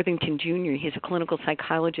Worthington Jr. He's a clinical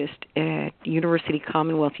psychologist at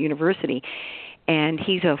Commonwealth University, and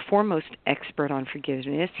he's a foremost expert on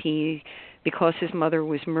forgiveness. Because his mother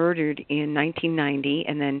was murdered in 1990,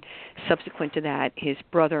 and then subsequent to that, his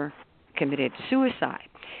brother committed suicide.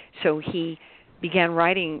 So he began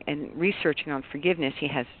writing and researching on forgiveness. He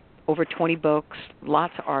has over 20 books,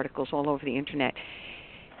 lots of articles all over the Internet.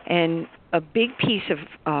 And a big piece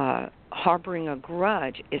of harboring a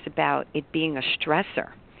grudge is about it being a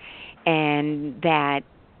stressor. And that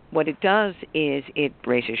what it does is it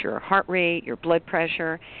raises your heart rate, your blood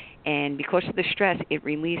pressure, and because of the stress, it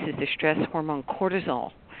releases the stress hormone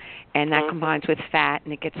cortisol. And that combines with fat,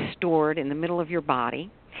 and it gets stored in the middle of your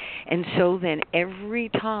body. And so then every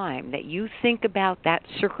time that you think about that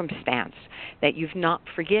circumstance that you've not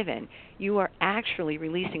forgiven, you are actually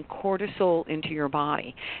releasing cortisol into your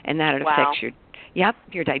body, and that it affects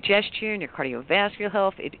your digestion, your cardiovascular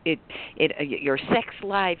health, your sex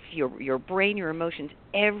life, your brain, your emotions.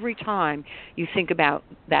 Every time you think about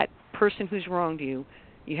that person who's wronged you,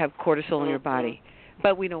 you have cortisol in your body.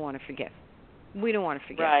 But we don't want to forgive. We don't want to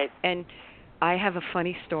forgive. Right. And I have a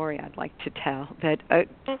funny story I'd like to tell that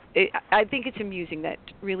I think it's amusing, that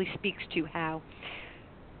really speaks to how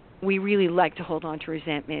we really like to hold on to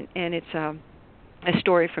resentment. And it's a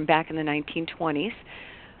story from back in the 1920s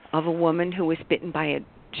of a woman who was bitten by a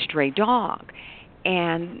stray dog.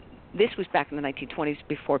 And this was back in the 1920s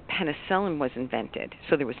before penicillin was invented,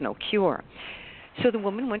 so there was no cure. So the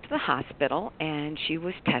woman went to the hospital, and she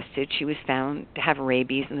was tested. She was found to have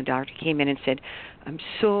rabies, and the doctor came in and said, "I'm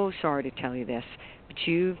so sorry to tell you this, but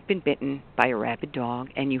you've been bitten by a rabid dog,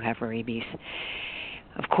 and you have rabies.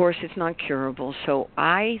 Of course, it's not curable, so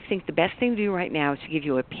I think the best thing to do right now is to give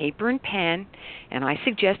you a paper and pen, and I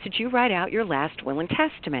suggest that you write out your last will and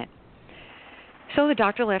testament." So the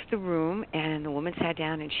doctor left the room, and the woman sat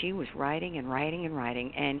down, and she was writing and writing and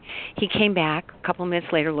writing. And he came back a couple of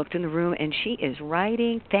minutes later, looked in the room, and she is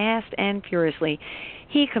writing fast and furiously.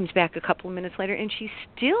 He comes back a couple of minutes later, and she's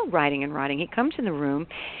still writing and writing. He comes in the room,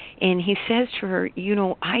 and he says to her,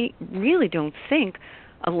 I really don't think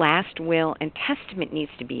a last will and testament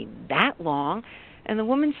needs to be that long. And the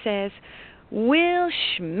woman says, "Will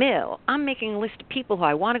Schmill, I'm making a list of people who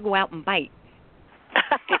I want to go out and bite."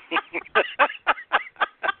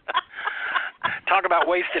 Talk about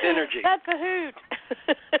wasted energy. That's a hoot.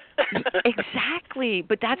 Exactly,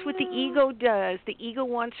 but that's what the ego does. The ego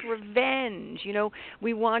wants revenge.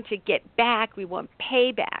 We want to get back. We want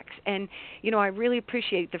paybacks. And, I really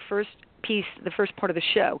appreciate the first part of the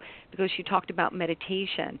show, because you talked about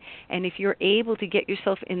meditation. And if you're able to get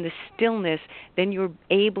yourself in the stillness, then you're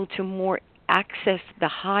able to more access the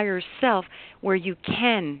higher self, where you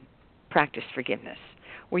can practice forgiveness,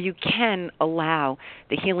 where you can allow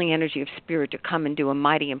the healing energy of spirit to come and do a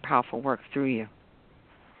mighty and powerful work through you.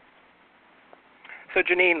 So,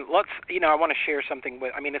 Janine, I want to share something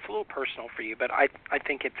it's a little personal for you, but I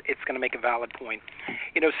think it's going to make a valid point.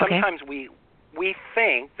 Sometimes we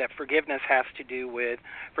think that forgiveness has to do with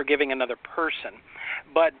forgiving another person,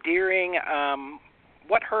 but during,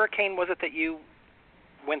 what hurricane was it that you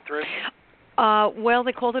went through? Well,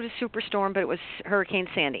 they called it a superstorm, but it was Hurricane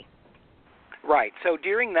Sandy. Right. So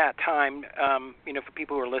during that time, for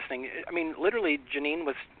people who are listening, literally Janine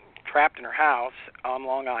was trapped in her house on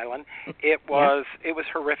Long Island. It was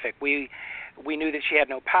horrific. We knew that she had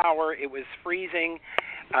no power. It was freezing.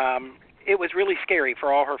 It was really scary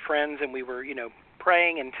for all her friends, and we were,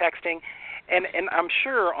 praying and texting. And I'm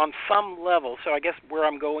sure on some level, so I guess where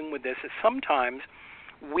I'm going with this is sometimes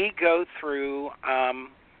we go through, I'm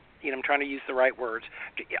trying to use the right words.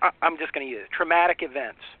 I'm just going to use it, traumatic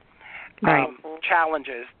events, right.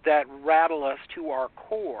 Challenges that rattle us to our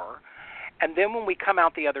core. And then when we come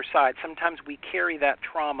out the other side, sometimes we carry that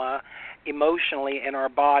trauma emotionally in our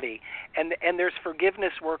body. And there's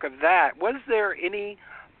forgiveness work of that. Was there any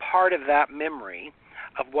part of that memory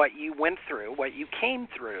of what you went through, what you came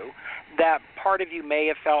through, that part of you may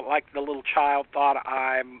have felt like the little child thought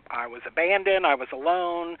I was abandoned, I was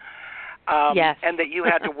alone, yes. and that you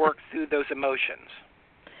had to work through those emotions?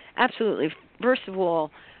 Absolutely. First of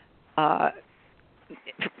all,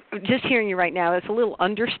 just hearing you right now, it's a little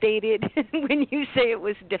understated when you say it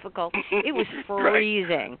was difficult. It was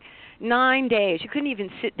freezing. Right. 9 days. You couldn't even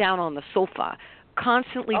sit down on the sofa,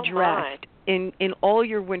 constantly dressed in all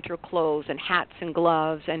your winter clothes and hats and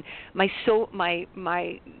gloves. And my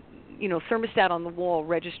thermostat on the wall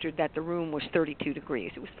registered that the room was 32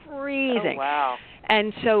 degrees. It was freezing. Oh, wow.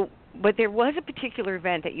 And so, but there was a particular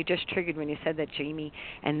event that you just triggered when you said that, Jamie,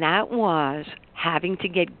 and that was having to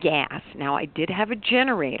get gas. Now, I did have a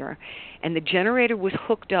generator, and the generator was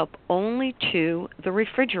hooked up only to the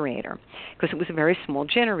refrigerator because it was a very small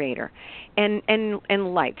generator, and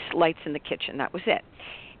lights in the kitchen. That was it.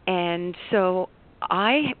 And so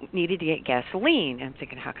I needed to get gasoline. I'm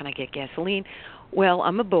thinking, how can I get gasoline? Well,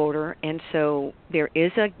 I'm a boater, and so there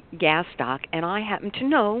is a gas dock, and I happen to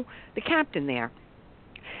know the captain there.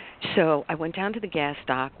 So I went down to the gas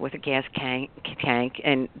dock with a gas tank,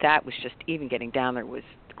 and that was just, even getting down there was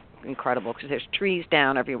incredible because there's trees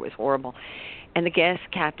down everywhere. It was horrible. And the gas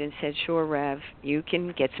captain said, sure, Rev, you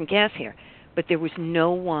can get some gas here. But there was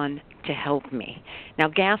no one to help me. Now,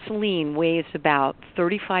 gasoline weighs about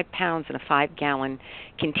 35 pounds in a 5-gallon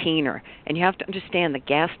container. And you have to understand the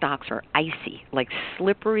gas docks are icy, like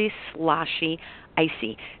slippery, sloshy,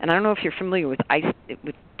 icy. And I don't know if you're familiar with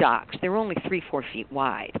docks. They're only 3-4 feet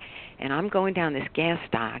wide. And I'm going down this gas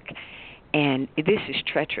dock, and this is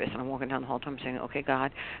treacherous. And I'm walking down the whole time saying, okay,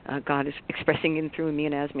 God is expressing in through me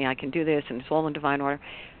and as me. I can do this, and it's all in divine order.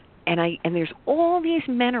 And there's all these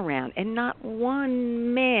men around, and not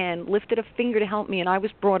one man lifted a finger to help me. And I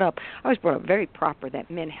was brought up very proper,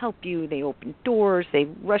 that men help you, they open doors, they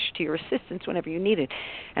rush to your assistance whenever you need it.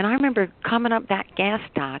 And I remember coming up that gas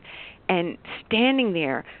dock and standing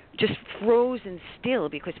there just frozen still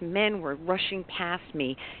because men were rushing past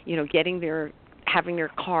me, having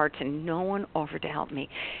their carts, and no one offered to help me.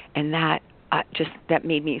 And that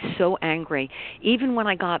made me so angry. Even when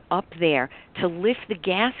I got up there to lift the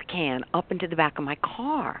gas can up into the back of my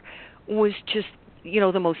car was just,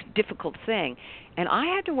 the most difficult thing. And I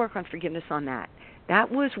had to work on forgiveness on that.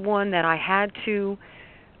 That was one that I had to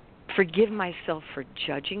forgive myself for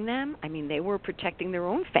judging them. I mean, they were protecting their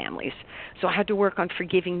own families. So I had to work on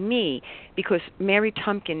forgiving me because Mary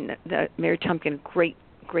Tumpkin, great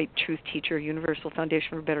truth teacher, Universal Foundation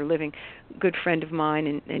for Better Living, good friend of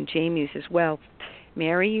mine and Jamie's as well.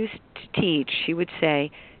 Mary used to teach, she would say,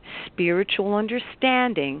 spiritual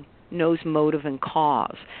understanding knows motive and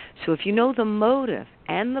cause. So if you know the motive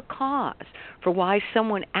and the cause for why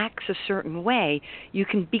someone acts a certain way, you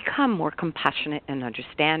can become more compassionate and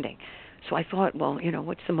understanding. So I thought, well,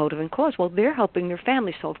 what's the motive and cause? Well, they're helping their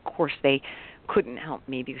family, so of course they couldn't help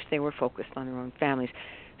me because they were focused on their own families.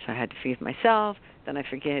 So I had to forgive myself, then I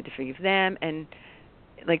had to forgive them. And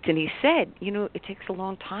like Denise said, it takes a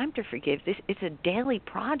long time to forgive. It's a daily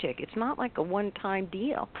project. It's not like a one-time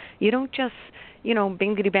deal. You don't just,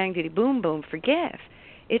 bing-diddy-bang-diddy-boom, boom, forgive.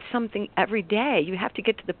 It's something every day. You have to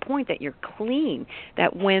get to the point that you're clean,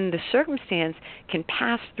 that when the circumstance can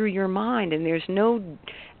pass through your mind and there's no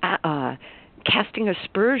casting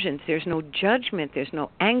aspersions, there's no judgment, there's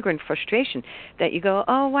no anger and frustration, that you go,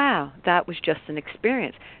 oh, wow, that was just an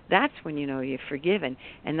experience. That's when you know you're forgiven,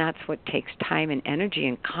 and that's what takes time and energy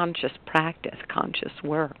and conscious practice, conscious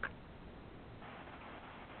work.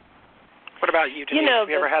 What about you, Denise? Have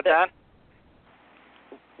you ever had that?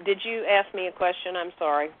 Did you ask me a question? I'm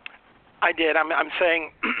sorry. I did. I'm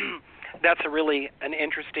saying that's an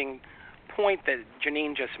interesting point that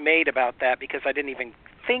Janine just made about that, because I didn't even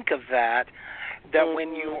think of that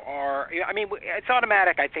when you are, it's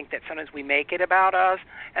automatic, I think, that sometimes we make it about us.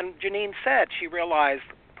 And Janine said she realized,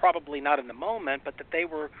 probably not in the moment, but that they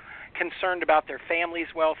were concerned about their family's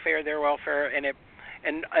welfare, their welfare, and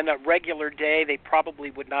on a regular day they probably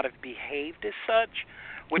would not have behaved as such,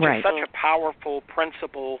 which right. is such a powerful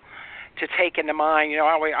principle to take into mind.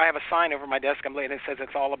 I have a sign over my desk I'm laying that says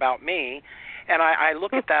it's all about me. And I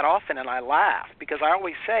look at that often and I laugh, because I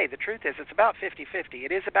always say the truth is it's about 50-50.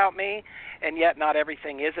 It is about me, and yet not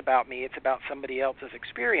everything is about me. It's about somebody else's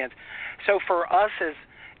experience. So for us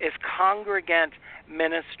as congregant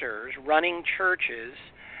ministers running churches,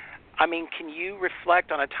 I mean, can you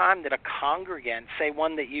reflect on a time that a congregant, say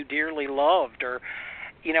one that you dearly loved or,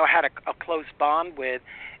 had a close bond with,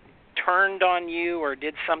 turned on you or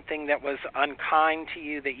did something that was unkind to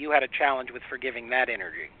you that you had a challenge with forgiving that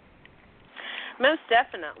energy? Most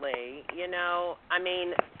definitely. I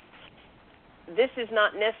mean, this is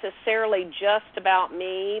not necessarily just about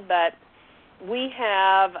me, but we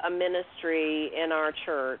have a ministry in our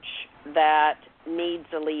church that needs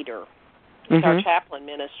a leader. It's our chaplain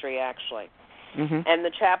ministry, actually. And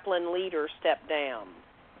the chaplain leader stepped down.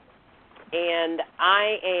 And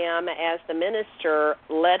I am, as the minister,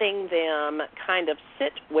 letting them kind of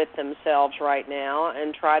sit with themselves right now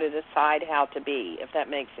and try to decide how to be, if that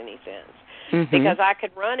makes any sense. Because I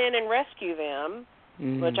could run in and rescue them,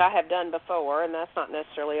 which I have done before, and that's not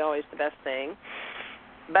necessarily always the best thing.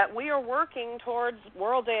 But we are working towards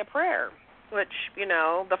World Day of Prayer, which,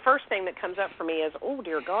 the first thing that comes up for me is, oh,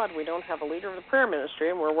 dear God, we don't have a leader of the prayer ministry,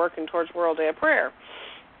 and we're working towards World Day of Prayer.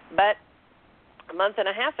 But a month and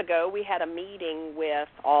a half ago, we had a meeting with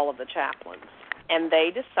all of the chaplains, and they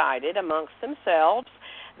decided amongst themselves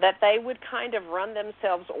that they would kind of run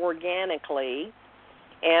themselves organically.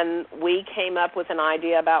 And we came up with an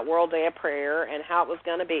idea about World Day of Prayer and how it was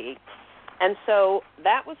going to be. And so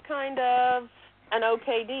that was kind of an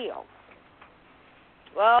okay deal.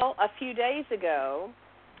 Well, a few days ago,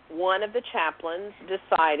 one of the chaplains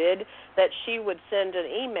decided that she would send an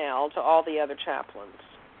email to all the other chaplains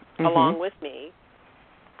along with me.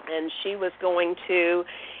 And she was going to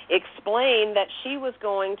explain that she was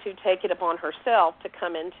going to take it upon herself to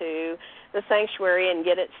come into the sanctuary and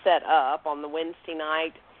get it set up on the Wednesday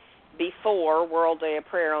night before World Day of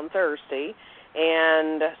Prayer on Thursday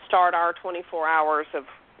and start our 24 hours of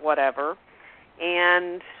whatever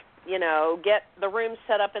and, get the room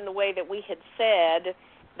set up in the way that we had said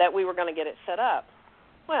that we were going to get it set up.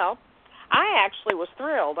 Well, I actually was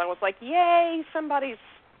thrilled. I was like, yay, somebody's,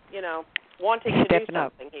 wanting to do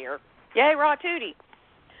something here. Yay, raw tootie.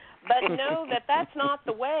 But know that that's not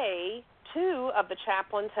the way two of the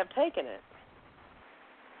chaplains have taken it.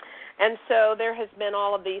 And so there has been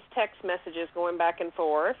all of these text messages going back and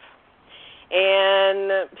forth,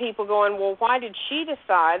 and people going, well, why did she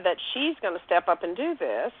decide that she's going to step up and do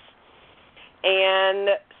this? And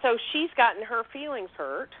so she's gotten her feelings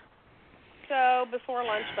hurt. So before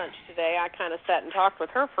lunch bunch today, I kind of sat and talked with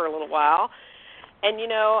her for a little while. And,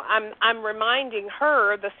 I'm reminding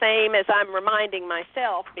her the same as I'm reminding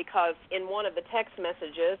myself, because in one of the text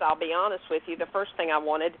messages, I'll be honest with you, the first thing I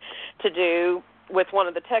wanted to do with one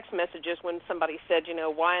of the text messages when somebody said,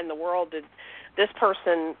 why in the world did this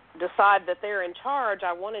person decide that they're in charge,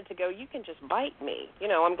 I wanted to go, you can just bite me.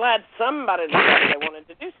 I'm glad somebody decided they wanted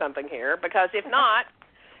to do something here, because if not,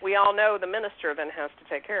 we all know the minister then has to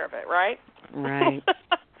take care of it, right? Right.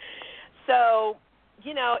 So,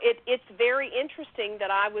 it's very interesting that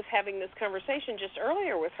I was having this conversation just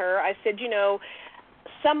earlier with her. I said,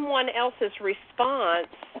 someone else's response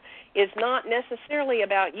is not necessarily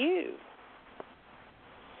about you.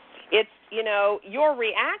 It's, your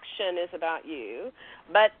reaction is about you,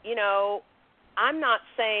 but, I'm not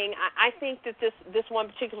saying, I think that this one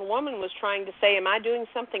particular woman was trying to say, am I doing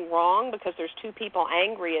something wrong because there's two people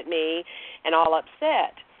angry at me and all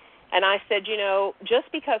upset? And I said, just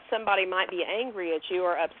because somebody might be angry at you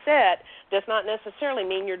or upset does not necessarily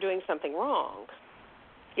mean you're doing something wrong,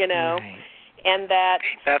 Right. And that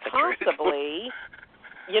That's possibly,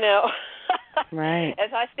 Right.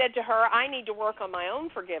 As I said to her, I need to work on my own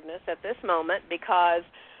forgiveness at this moment, because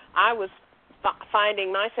I was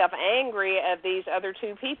finding myself angry at these other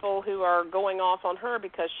two people who are going off on her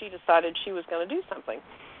because she decided she was going to do something.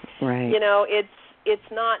 Right.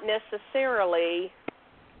 It's not necessarily,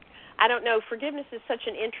 I don't know, forgiveness is such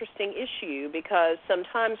an interesting issue, because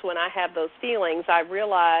sometimes when I have those feelings, I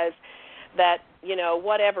realize that,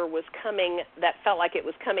 whatever was coming that felt like it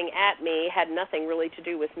was coming at me had nothing really to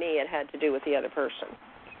do with me. It had to do with the other person.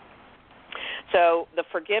 So the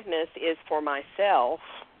forgiveness is for myself,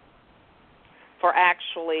 for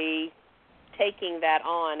actually taking that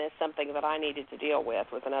on as something that I needed to deal with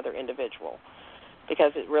another individual,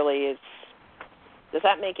 because it really is. Does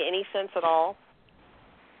that make any sense at all?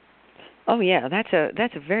 Oh yeah, that's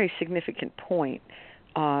a very significant point.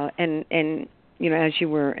 And as you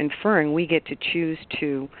were inferring, we get to choose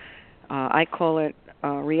to, I call it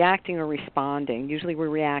reacting or responding. Usually we're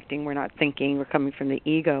reacting, we're not thinking, we're coming from the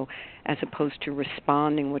ego as opposed to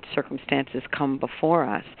responding when circumstances come before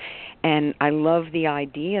us. And I love the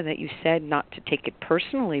idea that you said not to take it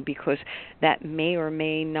personally, because that may or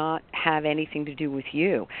may not have anything to do with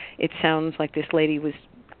you. It sounds like this lady was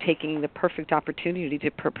taking the perfect opportunity to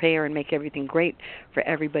prepare and make everything great for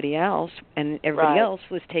everybody else, and everybody else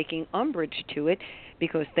was taking umbrage to it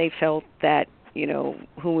because they felt that, you know,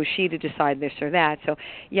 who was she to decide this or that. So,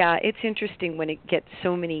 yeah, it's interesting when it gets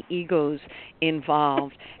so many egos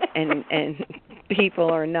involved and people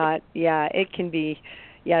are not, it can be,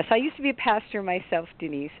 yes. I used to be a pastor myself,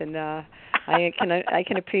 Denise, and I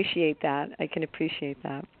can appreciate that. I can appreciate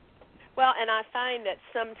that. Well, and I find that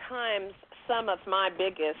sometimes some of my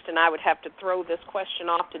biggest, and I would have to throw this question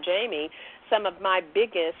off to Jamie, some of my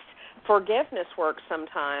biggest forgiveness work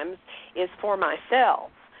sometimes is for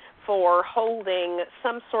myself, for holding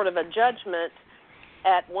some sort of a judgment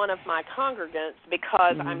at one of my congregants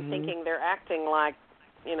because I'm thinking they're acting like,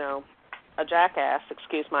 you know, a jackass,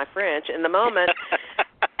 excuse my French, in the moment,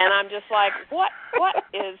 and I'm just like, what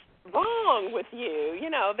is wrong with you? You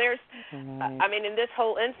know, there's, I mean, in this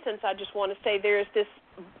whole instance, I just want to say there's this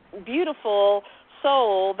beautiful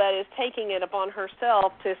soul that is taking it upon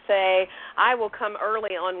herself to say, I will come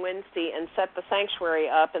early on Wednesday and set the sanctuary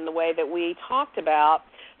up in the way that we talked about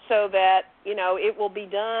so that, you know, it will be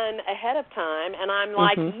done ahead of time. And I'm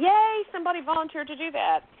like, yay, somebody volunteered to do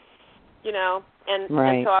that, you know. And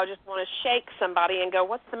so I just want to shake somebody and go,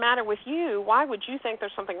 what's the matter with you? Why would you think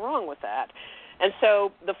there's something wrong with that? And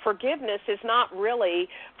so the forgiveness is not really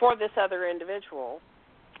for this other individual.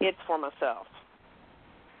 It's for myself,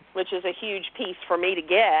 which is a huge piece for me to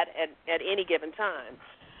get at any given time.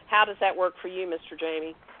 How does that work for you, Mr.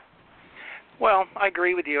 Jamie? Well, I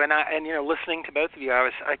agree with you, and you know, listening to both of you, I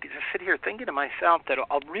just sit here thinking to myself that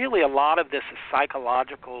really a lot of this is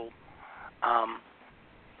psychological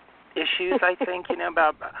issues. I think, you know,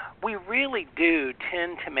 about we really do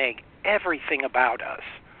tend to make everything about us.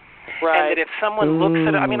 Right. And that if someone looks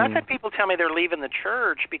at it, I mean, I've had people tell me they're leaving the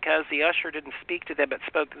church because the usher didn't speak to them but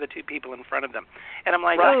spoke to the two people in front of them. And I'm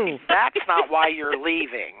like, that's not why you're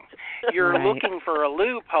leaving. You're looking for a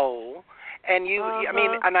loophole. And I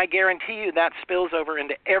mean, and I guarantee you that spills over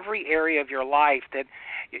into every area of your life, that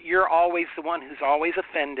you're always the one who's always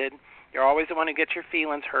offended. You're always the one who gets your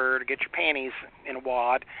feelings hurt or gets your panties in a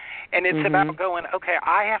wad. And it's about going, okay,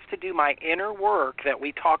 I have to do my inner work that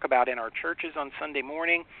we talk about in our churches on Sunday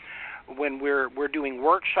morning. When we're doing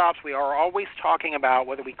workshops, we are always talking about,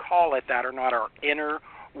 whether we call it that or not, our inner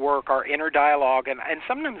work, our inner dialogue. And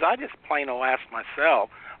sometimes I just plain old ask myself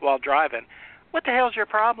while driving, what the hell's your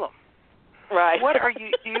problem? Right. What are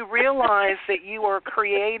you? Do you realize that you are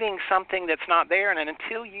creating something that's not there? And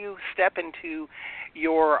until you step into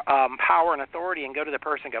your power and authority and go to the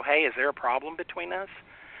person and go, hey, is there a problem between us?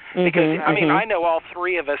 Because, I mean, I know all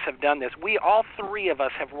three of us have done this. All three of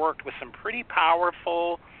us have worked with some pretty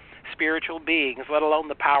powerful spiritual beings, let alone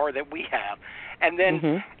the power that we have. And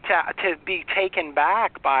then to be taken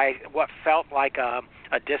back by what felt like a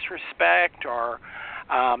disrespect or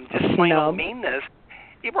just plain old meanness.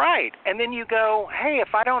 Right. And then you go, hey,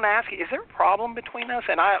 if I don't ask you, is there a problem between us?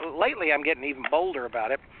 And lately I'm getting even bolder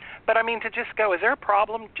about it. But, I mean, to just go, is there a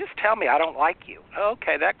problem? Just tell me I don't like you.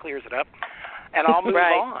 Okay, that clears it up. And I'll move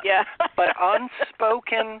on. Yeah. But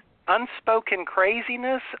unspoken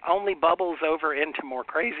craziness only bubbles over into more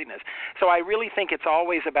craziness. So I really think it's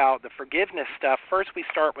always about the forgiveness stuff. First we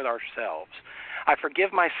start with ourselves. I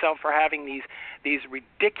forgive myself for having these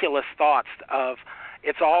ridiculous thoughts of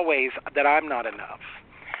it's always that I'm not enough.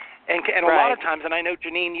 And a lot of times, and I know,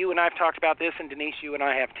 Janine, you and I have talked about this, and Denise, you and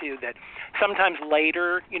I have too, that sometimes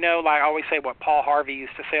later, you know, like I always say what Paul Harvey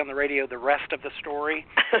used to say on the radio, the rest of the story,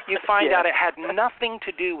 you find out it had nothing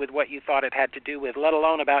to do with what you thought it had to do with, let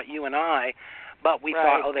alone about you and I, but we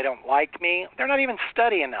thought, oh, they don't like me. They're not even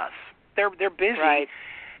studying us. They're busy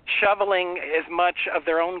shoveling as much of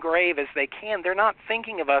their own grave as they can. They're not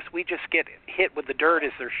thinking of us. We just get hit with the dirt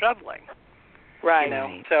as they're shoveling. Right. You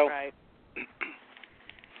know? So.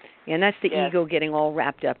 And that's the ego getting all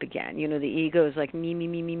wrapped up again. You know, the ego is like me. You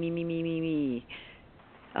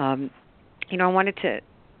know, I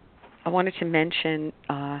wanted to mention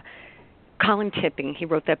Colin Tipping. He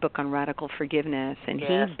wrote that book on radical forgiveness, and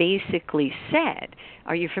he basically said,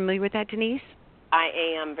 "Are you familiar with that, Denise?" I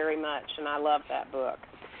am very much, and I love that book.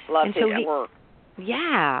 Love his work.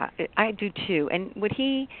 Yeah, I do too. And what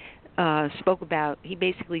he spoke about, he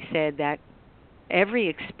basically said that every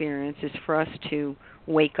experience is for us to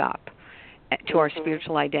wake up to our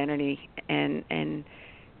spiritual identity, and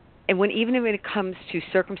when even when it comes to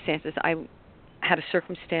circumstances, I had a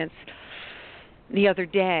circumstance the other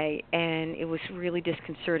day, and it was really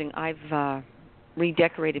disconcerting. I've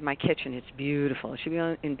redecorated my kitchen. It's beautiful. It should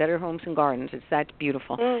be in Better Homes and Gardens. It's that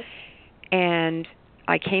beautiful. And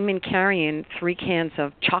I came in carrying 3 cans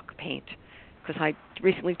of chalk paint because I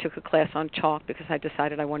recently took a class on chalk because I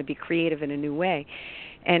decided I want to be creative in a new way.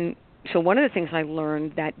 And so one of the things I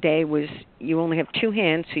learned that day was you only have 2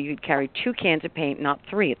 hands, so you'd carry 2 cans of paint, not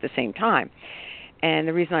 3 at the same time. And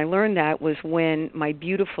the reason I learned that was when my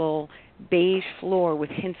beautiful beige floor with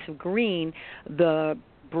hints of green, the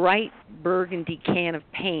bright burgundy can of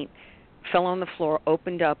paint fell on the floor,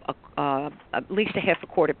 opened up at least a half a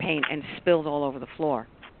quart of paint, and spilled all over the floor.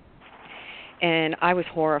 And I was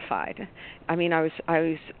horrified. I mean, I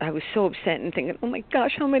was so upset and thinking, oh my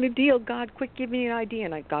gosh, how am I going to deal? God, quick, give me an idea.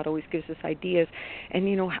 And God always gives us ideas. And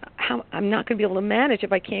how I'm not going to be able to manage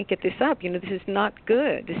if I can't get this up. This is not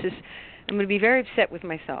good. I'm going to be very upset with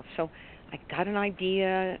myself. So I got an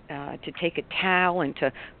idea to take a towel and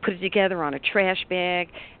to put it together on a trash bag,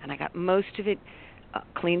 and I got most of it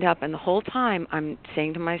cleaned up. And the whole time I'm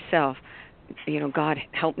saying to myself, God,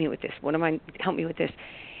 help me with this. Help me with this.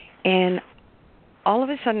 And all of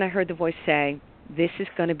a sudden I heard the voice say, this is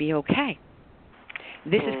going to be okay.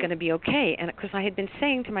 This is going to be okay. And because I had been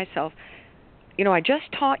saying to myself, I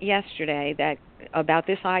just taught yesterday about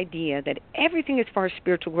this idea that everything as far as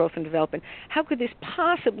spiritual growth and development, how could this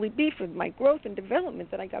possibly be for my growth and development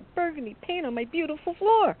that I got burgundy paint on my beautiful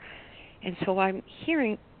floor? And so I'm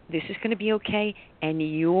hearing, this is going to be okay, and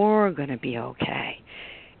you're going to be okay.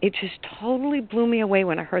 It just totally blew me away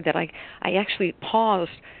when I heard that. I actually paused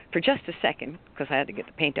for just a second because I had to get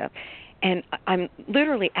the paint up. And I'm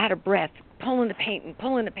literally out of breath, pulling the paint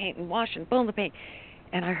and washing, pulling the paint.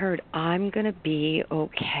 And I heard, I'm going to be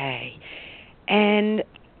okay. And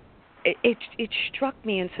it struck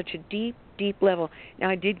me in such a deep, deep level. Now,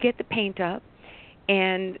 I did get the paint up,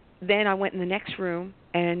 and then I went in the next room,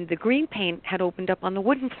 and the green paint had opened up on the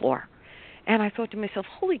wooden floor. And I thought to myself,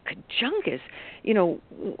 holy kajunkus,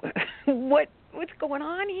 what's going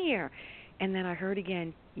on here? And then I heard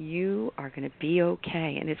again, you are going to be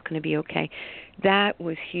okay, and it's going to be okay. That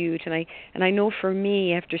was huge. And I know for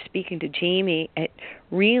me, after speaking to Jamie, it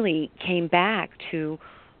really came back to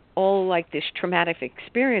all like this traumatic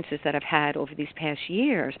experiences that I've had over these past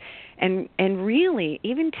years. And really,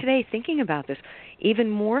 even today, thinking about this, even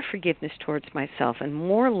more forgiveness towards myself and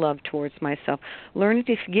more love towards myself, learning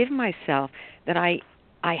to forgive myself that I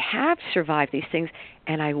have survived these things,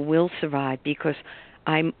 and I will survive because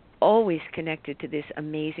I'm always connected to this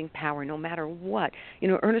amazing power, no matter what.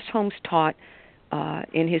 Ernest Holmes taught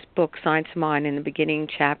in his book, Science of Mind, in the beginning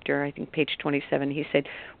chapter, I think page 27, he said,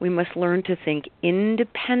 we must learn to think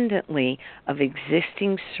independently of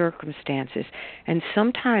existing circumstances. And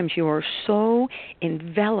sometimes you are so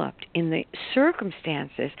enveloped in the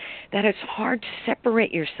circumstances that it's hard to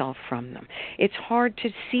separate yourself from them. It's hard to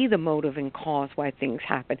see the motive and cause why things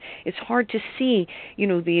happen. It's hard to see,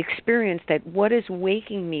 the experience that what is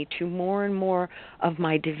waking me to more and more of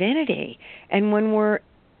my divinity. And when we're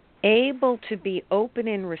able to be open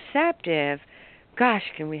and receptive, gosh,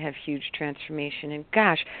 can we have huge transformation. And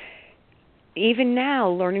gosh, even now,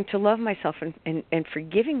 learning to love myself and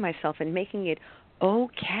forgiving myself and making it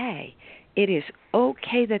okay. It is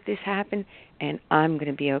okay that this happened, and I'm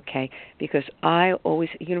going to be okay because the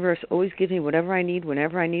universe always gives me whatever I need,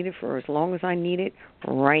 whenever I need it, for as long as I need it,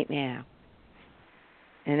 right now.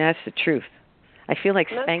 And that's the truth. I feel like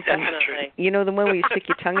spanking, the one where you stick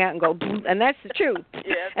your tongue out and go, and that's the truth.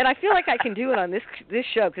 Yes. And I feel like I can do it on this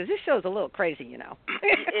show because this show is a little crazy, It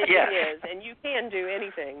is, and you can do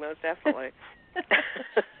anything, most definitely.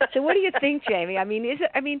 So what do you think, Jamie?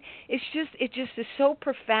 It's just is so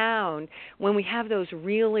profound when we have those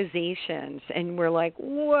realizations and we're like,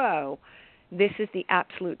 whoa, this is the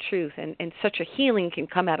absolute truth, and such a healing can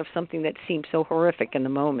come out of something that seems so horrific in the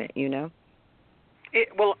moment,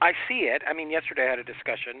 Well, I see it. Yesterday I had a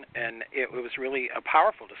discussion, and it was really a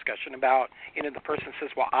powerful discussion about, the person says,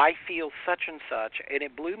 well, I feel such and such, and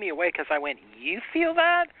it blew me away because I went, you feel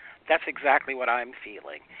that? That's exactly what I'm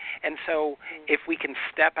feeling. And so if we can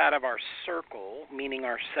step out of our circle, meaning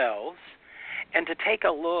ourselves, and to take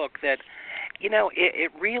a look that,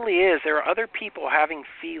 it really is, there are other people having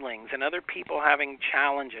feelings and other people having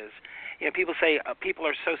challenges. People say people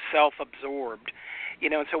are so self-absorbed.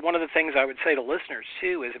 And so one of the things I would say to listeners,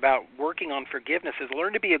 too, is about working on forgiveness is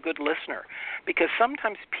learn to be a good listener. Because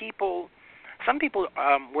sometimes some people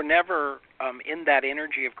were never in that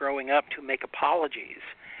energy of growing up to make apologies.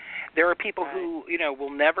 There are people who,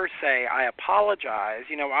 will never say, I apologize.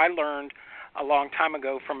 I learned a long time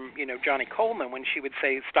ago from, Johnny Coleman when she would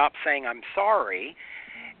say, stop saying I'm sorry.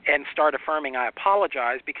 and start affirming, I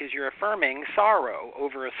apologize, because you're affirming sorrow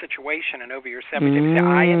over a situation and over your subject. Say,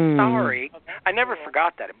 I am sorry. I never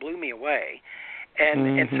forgot that. It blew me away.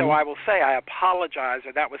 And so I will say, I apologize,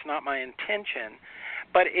 or that was not my intention.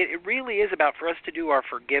 But it really is about, for us to do our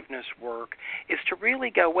forgiveness work, is to really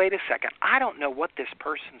go, wait a second, I don't know what this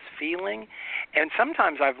person's feeling. And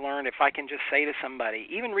sometimes I've learned if I can just say to somebody,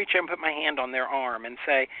 even reach out and put my hand on their arm and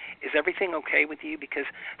say, is everything okay with you? Because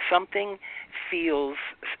something feels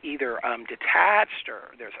either detached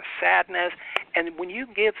or there's a sadness. And when you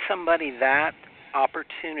give somebody that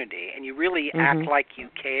opportunity and you really act like you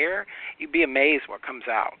care, you'd be amazed what comes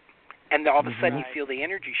out. And all of a sudden you feel the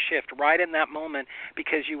energy shift right in that moment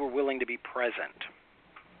because you were willing to be present.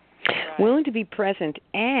 Right. Willing to be present,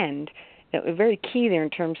 and very key there in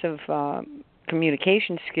terms of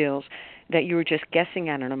communication skills, that you were just guessing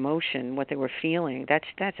at an emotion, what they were feeling.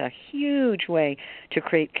 That's a huge way to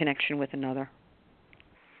create connection with another.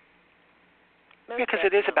 Because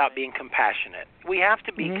it is about being compassionate. We have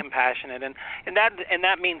to be compassionate, and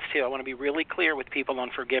that means too. I want to be really clear with people on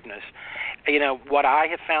forgiveness. You know what I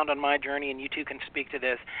have found on my journey, and you two can speak to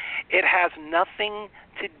this. It has nothing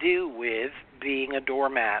to do with being a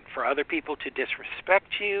doormat for other people to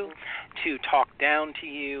disrespect you, to talk down to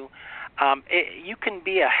you. You can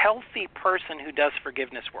be a healthy person who does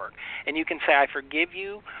forgiveness work, and you can say, I forgive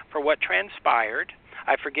you for what transpired.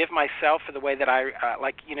 I forgive myself for the way that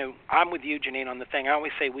I'm with you, Janine, on the thing. I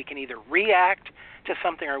always say we can either react to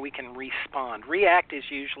something or we can respond. React is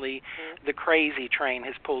usually the crazy train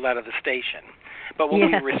has pulled out of the station. But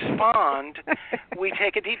when we respond, we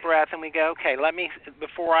take a deep breath and we go, okay,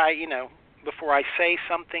 before I say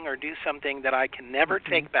something or do something that I can never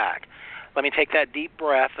take back, let me take that deep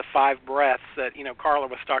breath, the 5 breaths that, Carla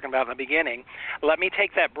was talking about in the beginning. Let me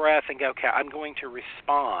take that breath and go, okay, I'm going to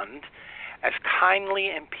respond as kindly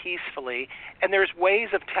and peacefully. And there's ways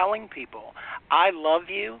of telling people, I love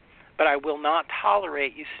you, but I will not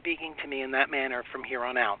tolerate you speaking to me in that manner from here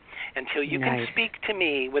on out. Until you can speak to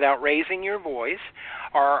me without raising your voice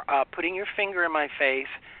or putting your finger in my face,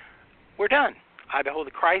 we're done. I behold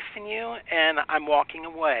the Christ in you, and I'm walking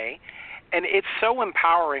away. And it's so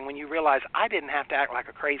empowering when you realize I didn't have to act like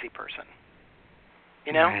a crazy person.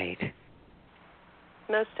 Right.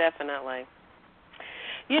 Most definitely.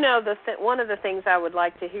 One of the things I would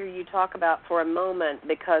like to hear you talk about for a moment,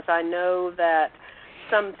 because I know that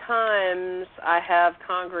sometimes I have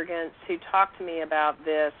congregants who talk to me about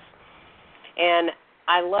this, and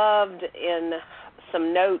I loved in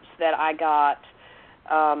some notes that I got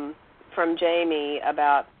from Jamie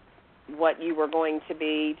about what we were going to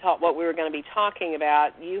be talking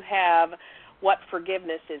about. You have what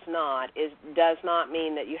forgiveness is not does not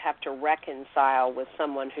mean that you have to reconcile with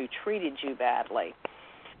someone who treated you badly.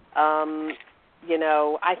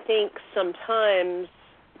 I think sometimes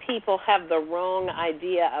people have the wrong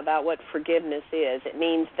idea about what forgiveness is. It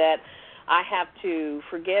means that I have to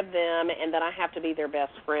forgive them and that I have to be their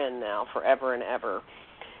best friend now forever and ever.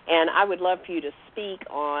 And I would love for you to speak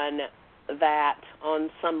on that on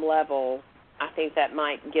some level. I think that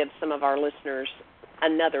might give some of our listeners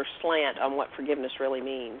another slant on what forgiveness really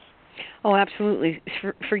means. Oh, absolutely.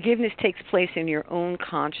 Forgiveness takes place in your own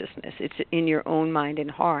consciousness. It's in your own mind and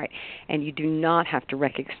heart, and you do not have to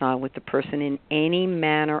reconcile with the person in any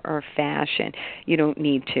manner or fashion. You don't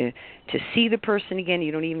need to see the person again.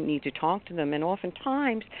 You don't even need to talk to them, and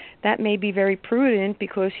oftentimes that may be very prudent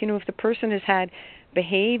because, if the person has had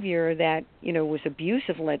behavior that, was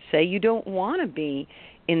abusive, let's say, you don't want to be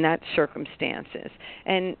in that circumstances.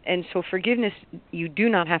 And so forgiveness, you do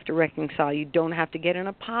not have to reconcile. You don't have to get an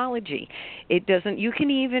apology. You can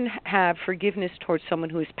even have forgiveness towards someone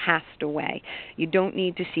who has passed away. You don't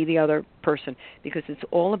need to see the other person because it's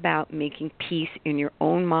all about making peace in your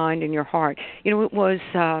own mind and your heart. It was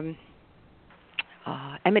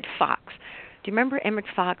Emmett Fox. Do you remember Emmett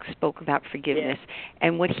Fox spoke about forgiveness? Yeah.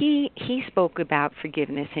 And what he spoke about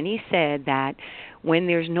forgiveness, and he said that when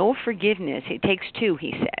there's no forgiveness, it takes two,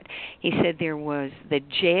 he said. He said there was the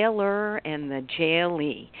jailer and the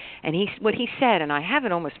jailee. And what he said, and I have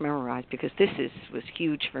it almost memorized because was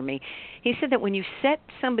huge for me, he said that when you set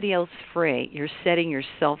somebody else free, you're setting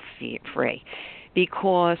yourself free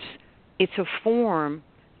because it's a form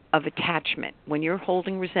of attachment. When you're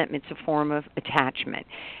holding resentment, it's a form of attachment.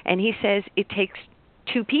 And he says it takes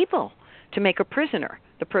two people to make a prisoner,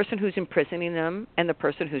 the person who's imprisoning them and the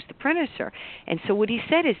person who's the prisoner. And so what he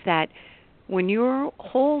said is that when you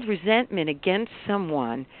hold resentment against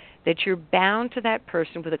someone, that you're bound to that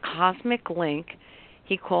person with a cosmic link.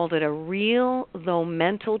 He called it a real, though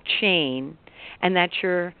mental chain, and that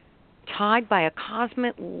you're tied by a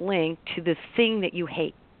cosmic link to the thing that you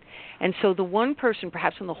hate. And so the one person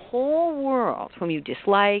perhaps in the whole world whom you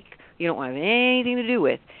dislike, you don't want to have anything to do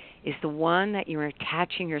with, is the one that you're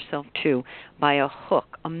attaching yourself to by a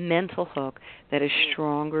hook, a mental hook that is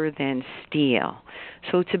stronger than steel.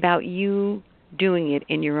 So it's about you doing it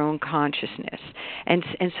in your own consciousness. And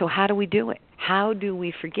so how do we do it? How do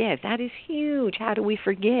we forgive? That is huge. How do we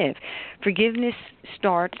forgive? Forgiveness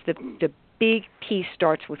starts, the big piece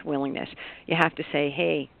starts with willingness. You have to say,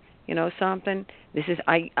 hey, you know something? This is,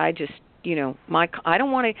 I just, you know, I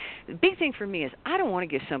don't want to, the big thing for me is I don't want to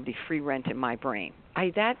give somebody free rent in my brain.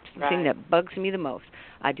 That's the thing that bugs me the most.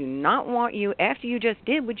 I do not want you, after you just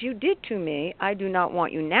did what you did to me, I do not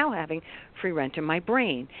want you now having free rent in my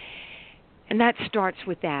brain. And that starts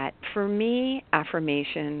with that. For me,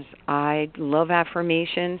 affirmations, I love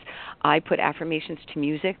affirmations. I put affirmations to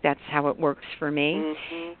music. That's how it works for me.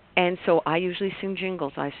 Mm-hmm. And so I usually sing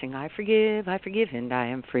jingles. I sing, I forgive, and I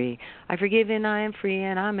am free. I forgive, and I am free,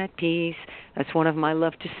 and I'm at peace. That's one of them I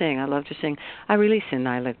love to sing. I love to sing, I release and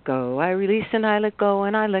I let go. I release and I let go,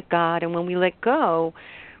 and I let God. And when we let go,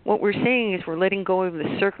 what we're saying is we're letting go of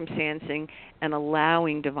the circumstancing and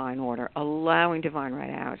allowing divine order, allowing divine right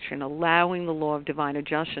action, allowing the law of divine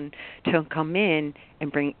adjustment to come in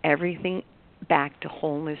and bring everything back to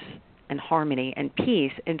wholeness and harmony and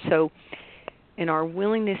peace. And so in our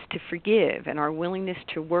willingness to forgive and our willingness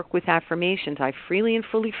to work with affirmations, I freely and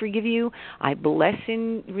fully forgive you. I bless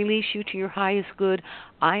and release you to your highest good.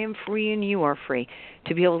 I am free and you are free.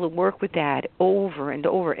 To be able to work with that over and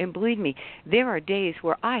over. And believe me, there are days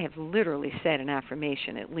where I have literally said an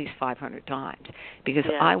affirmation at least 500 times because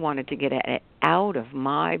I wanted to get it out of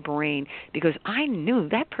my brain because I knew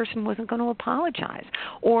that person wasn't going to apologize.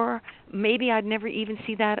 Or maybe I'd never even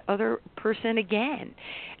see that other person again.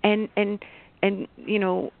 And you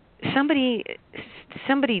know, somebody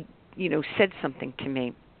you know, said something to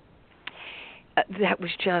me that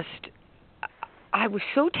was just, I was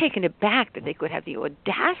so taken aback that they could have the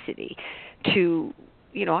audacity to,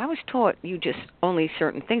 you know, I was taught you just only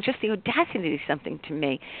certain things, just the audacity to do something to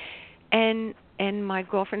me. And my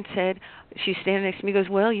girlfriend said, she's standing next to me, goes,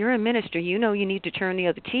 well, you're a minister. You know you need to turn the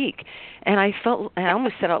other cheek. And I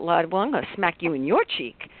almost said out loud, well, I'm going to smack you in your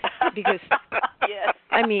cheek. Because, yes.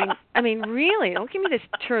 I mean, really, don't give me this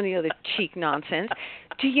turn the other cheek nonsense.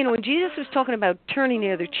 You know, when Jesus was talking about turning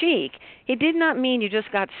the other cheek, he did not mean you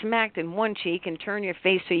just got smacked in one cheek and turn your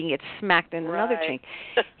face so you can get smacked in another cheek.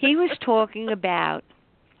 He was talking about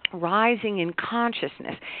rising in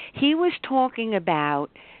consciousness. He was talking about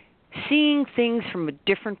seeing things from a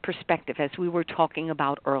different perspective, as we were talking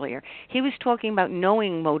about earlier. He was talking about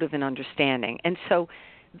knowing, motive, and understanding. And so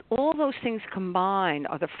all those things combined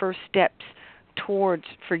are the first steps towards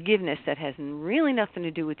forgiveness that has really nothing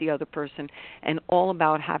to do with the other person and all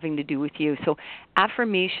about having to do with you. So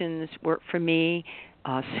affirmations work for me,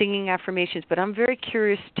 singing affirmations, but I'm very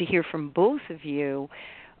curious to hear from both of you.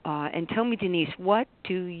 And tell me, Denise, how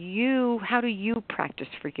do you practice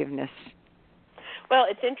forgiveness? Well,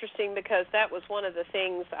 it's interesting because that was one of the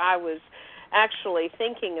things I was actually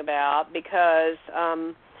thinking about because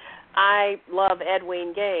I love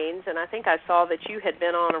Edwene Gaines, and I think I saw that you had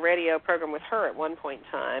been on a radio program with her at one point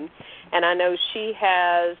in time, and I know she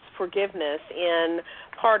has forgiveness in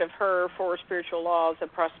part of her 4 spiritual laws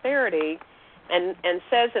of prosperity and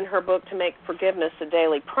says in her book to make forgiveness a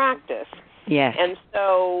daily practice. Yes. And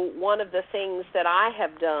so one of the things that I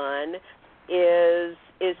have done is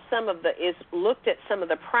looked at some of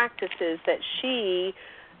the practices that she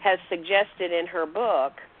has suggested in her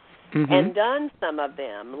book and done some of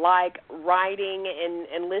them, like writing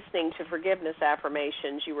and listening to forgiveness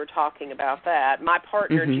affirmations. You were talking about that. My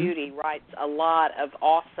partner, Judy, writes a lot of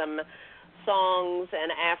awesome songs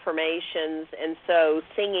and affirmations, and so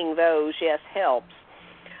singing those, yes, helps.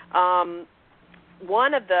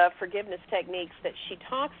 One of the forgiveness techniques that she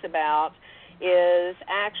talks about is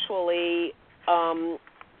actually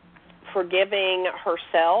forgiving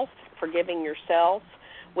yourself,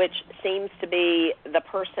 which seems to be the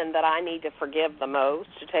person that I need to forgive the most,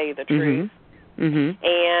 to tell you the truth.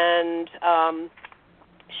 And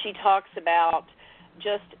she talks about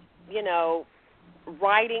just, you know,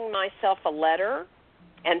 writing myself a letter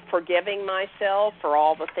and forgiving myself for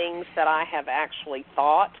all the things that I have actually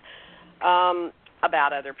thought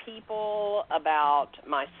about other people, about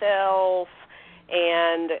myself,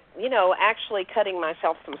 and, you know, actually cutting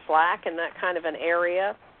myself some slack in that kind of an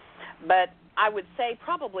area. But I would say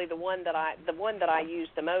probably the one that I use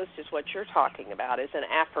the most is what you're talking about, is an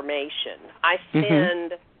affirmation. I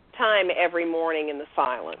spend time every morning in the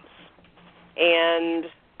silence, and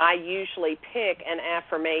I usually pick an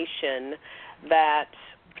affirmation that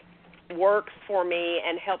works for me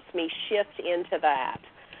and helps me shift into that.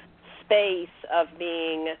 space of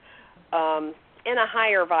being in a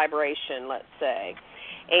higher vibration, let's say.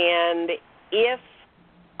 And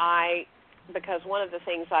because one of the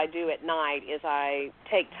things I do at night is I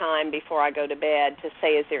take time before I go to bed to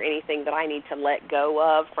say, is there anything that I need to let go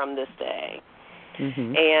of from this day?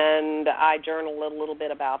 Mm-hmm. And I journal a little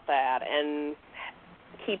bit about that and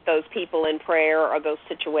keep those people in prayer or those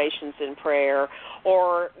situations in prayer,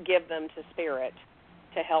 or give them to Spirit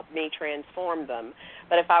to help me transform them.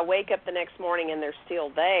 But if I wake up the next morning and they're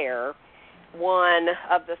still there, one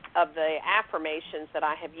of the affirmations that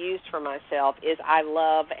I have used for myself is, I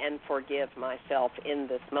love and forgive myself in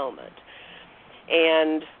this moment.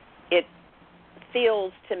 And it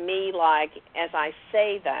feels to me like, as I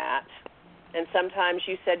say that, and sometimes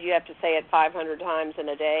you said you have to say it 500 times in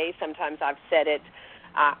a day. Sometimes I've said it,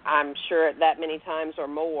 I'm sure, that many times or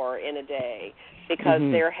more in a day, because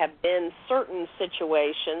mm-hmm. there have been certain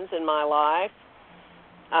situations in my life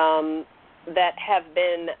that have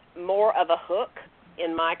been more of a hook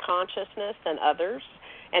in my consciousness than others.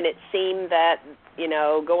 And it seemed that,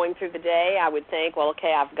 going through the day, I would think, well,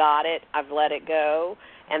 okay, I've got it, I've let it go.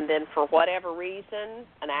 And then for whatever reason,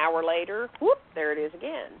 an hour later, whoop, there it is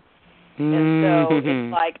again. Mm-hmm. And so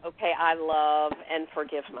it's like, okay, I love and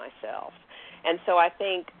forgive myself. And so I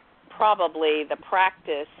think probably the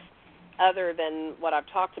practice, other than what I've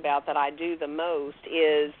talked about, that I do the most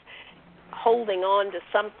is holding on to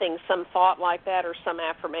something, some thought like that, or some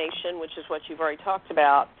affirmation, which is what you've already talked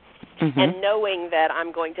about, mm-hmm. and knowing that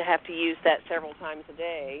I'm going to have to use that several times a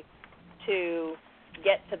day to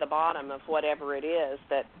get to the bottom of whatever it is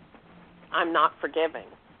that I'm not forgiving.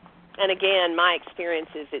 And again, my experience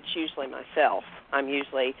is it's usually myself. I'm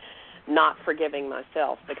usually not forgiving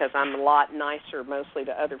myself because I'm a lot nicer mostly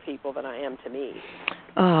to other people than I am to me.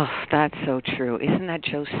 Oh, that's so true. Isn't that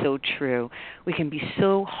just so true? We can be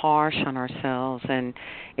so harsh on ourselves, and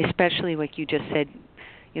especially like you just said,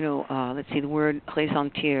 let's see, the word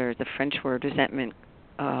plaisanter, the French word resentment,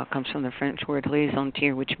 comes from the French word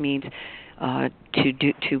plaisanter, which means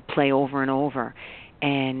to play over and over.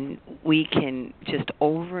 And we can just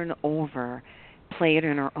over and over play it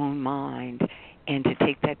in our own mind, and to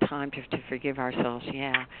take that time to forgive ourselves.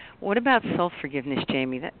 Yeah. What about self-forgiveness,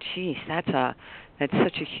 Jamie? That's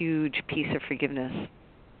such a huge piece of forgiveness.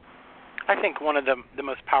 I think one of the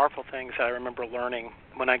most powerful things I remember learning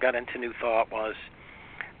when I got into New Thought was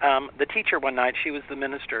the teacher one night. She was the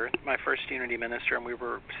minister, my first Unity minister, and we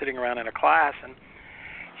were sitting around in a class, and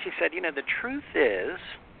she said, the truth is,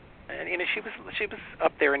 and she was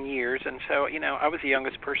up there in years, and so I was the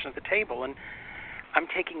youngest person at the table, and I'm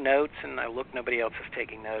taking notes, and I look, nobody else is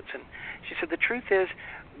taking notes. And she said, the truth is,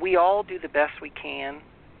 we all do the best we can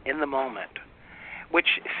in the moment, which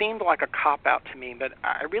seemed like a cop-out to me, but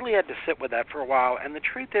I really had to sit with that for a while. And the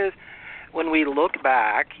truth is, when we look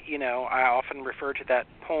back, I often refer to that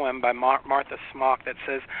poem by Martha Smock that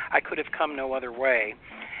says, I could have come no other way,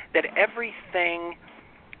 that everything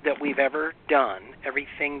that we've ever done,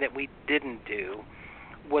 everything that we didn't do,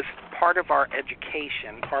 was part of our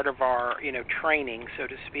education, part of our, training, so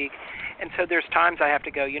to speak. And so there's times I have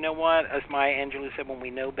to go, what, as Maya Angelou said, when we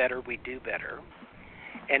know better, we do better.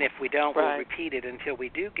 And if we don't, right, we'll repeat it until we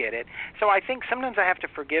do get it. So I think sometimes I have to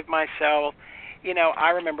forgive myself. I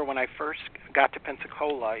remember when I first got to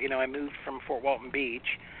Pensacola, I moved from Fort Walton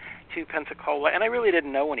Beach to Pensacola, and I really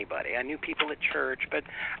didn't know anybody. I knew people at church, but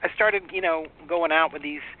I started, going out with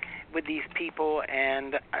these people,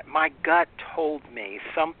 and my gut told me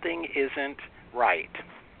something isn't right.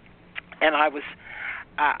 And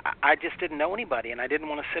I just didn't know anybody, and I didn't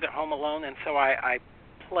want to sit at home alone, and so I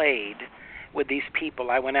played with these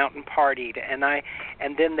people. I went out and partied, and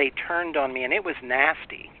then they turned on me, and it was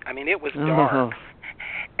nasty. I mean, it was dark. Uh-huh.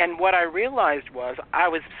 And what I realized was I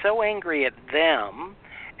was so angry at them,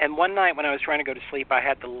 and one night when I was trying to go to sleep, I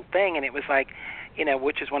had the little thing, and it was like,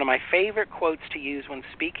 which is one of my favorite quotes to use when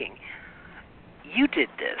speaking. You did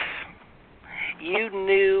this. You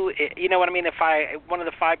knew, what I mean? One of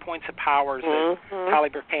the 5 points of powers that Holly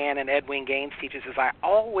Burkan and Edwin Gaines teaches is I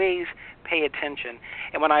always pay attention.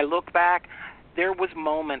 And when I look back, there was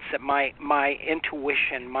moments that my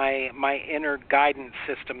intuition, my inner guidance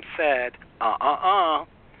system said, and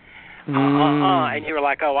you were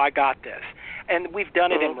like, oh, I got this. And we've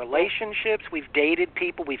done it in relationships. We've dated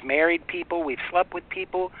people. We've married people. We've slept with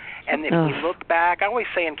people. And if we look back, I always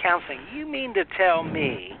say in counseling, you mean to tell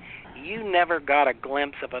me you never got a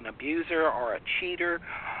glimpse of an abuser or a cheater,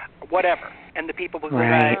 whatever? And the people will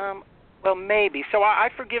go, well, maybe. So I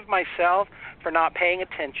forgive myself for not paying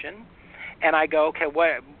attention. And I go, okay,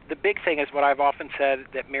 the big thing is what I've often said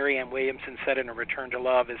that Marianne Williamson said in A Return to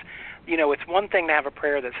Love is, it's one thing to have a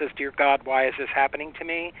prayer that says, Dear God, why is this happening to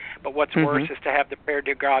me? But what's worse is to have the prayer,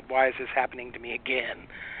 Dear God, why is this happening to me again?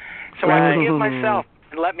 So I forgive myself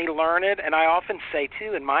and let me learn it. And I often say,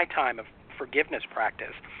 too, in my time of forgiveness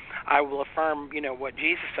practice, I will affirm, what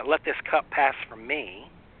Jesus said, let this cup pass from me.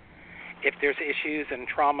 If there's issues and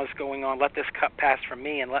traumas going on, let this cup pass from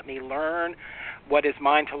me and let me learn what is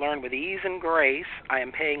mine to learn with ease and grace. I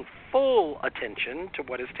am paying full attention to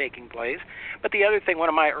what is taking place. But the other thing, one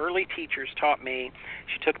of my early teachers taught me,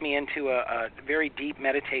 she took me into a very deep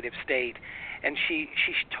meditative state, and she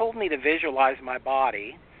told me to visualize my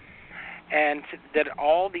body and that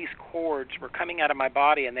all these cords were coming out of my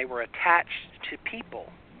body and they were attached to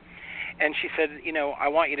people. And she said, I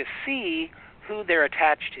want you to see who they're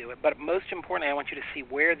attached to, but most importantly, I want you to see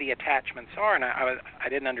where the attachments are. And I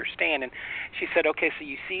didn't understand. And she said, okay, so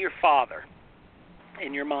you see your father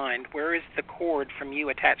in your mind. Where is the cord from you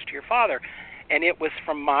attached to your father? And it was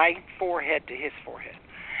from my forehead to his forehead.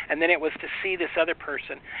 And then it was to see this other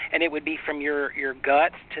person, and it would be from your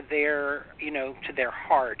gut to their, to their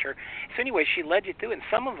heart. So anyway, she led you through it. And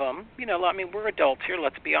some of them, we're adults here,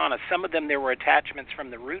 let's be honest. Some of them, there were attachments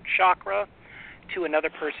from the root chakra to another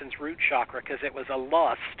person's root chakra because it was a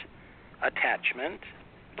lust attachment.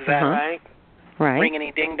 Is that right? Right. Ring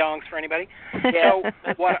any ding-dongs for anybody? So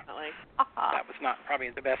what? That was not probably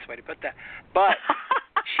the best way to put that. But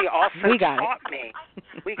she also taught me.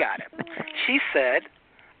 We got it. She said,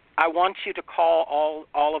 I want you to call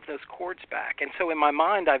all of those cords back. And so in my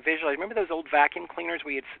mind, I visualized, remember those old vacuum cleaners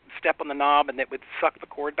where you'd step on the knob and it would suck the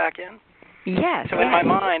cord back in? Yes. So in my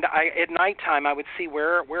mind, at nighttime, I would see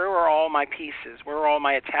where are all my pieces, where are all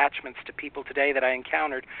my attachments to people today that I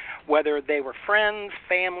encountered, whether they were friends,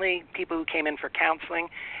 family, people who came in for counseling.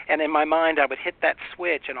 And in my mind, I would hit that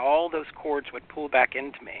switch and all those cords would pull back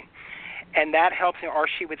into me. And that helps me, or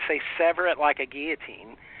she would say, sever it like a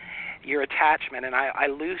guillotine, your attachment, and I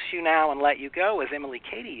loose you now and let you go, as Emily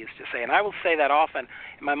Cady used to say. And I will say that often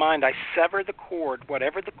in my mind. I sever the cord,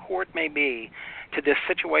 whatever the cord may be, to this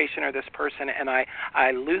situation or this person, and I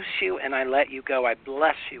loose you and I let you go. I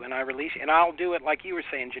bless you and I release you. And I'll do it like you were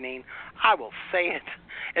saying, Janine. I will say it,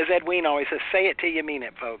 as Ed Wein always says, say it till you mean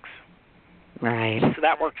it, folks. Right. So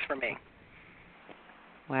that works for me.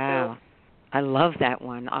 Wow. I love that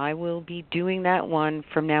one. I will be doing that one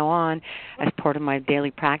from now on as part of my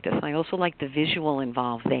daily practice. I also like the visual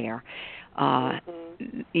involved there because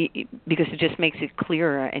it just makes it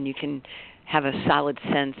clearer and you can have a solid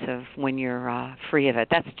sense of when you're free of it.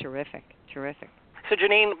 That's terrific, terrific. So,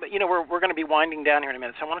 Janine, we're going to be winding down here in a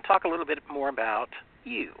minute, so I want to talk a little bit more about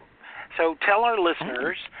you. So tell our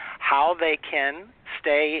listeners how they can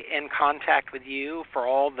stay in contact with you for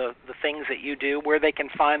all the things that you do, where they can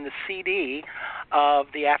find the CD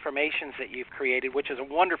of the affirmations that you've created, which is a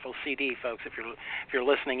wonderful CD, folks, if you're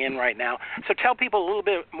listening in right now. So tell people a little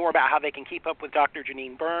bit more about how they can keep up with Dr.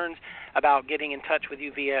 Janine Burns, about getting in touch with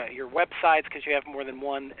you via your websites, because you have more than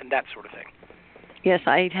one, and that sort of thing. Yes,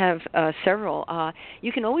 I have several.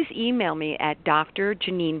 You can always email me at Dr.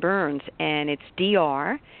 Janine Burns, and it's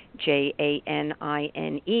DrJanineBurns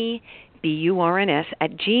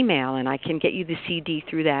 @gmail, and I can get you the CD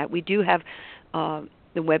through that. We do have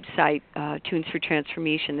the website, Tunes for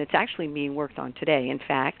Transformation, that's actually being worked on today, in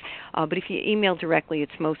fact. But if you email directly,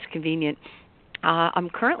 it's most convenient.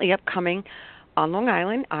 I'm currently upcoming on Long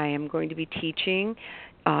Island. I am going to be teaching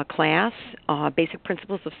class, Basic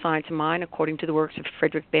Principles of Science and Mind, according to the works of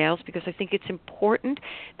Frederick Bales, because I think it's important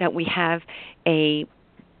that we have a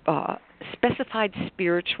specified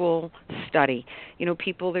spiritual study.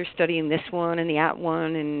 People, they're studying this one and that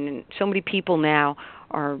one, and so many people now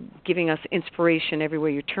are giving us inspiration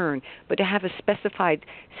everywhere you turn. But to have a specified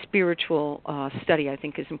spiritual study, I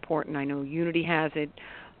think, is important. I know Unity has it,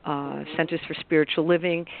 Centers for Spiritual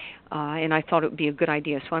Living, and I thought it would be a good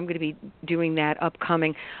idea. So I'm going to be doing that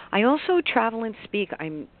upcoming. I also travel and speak.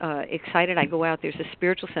 I'm excited. I go out. There's a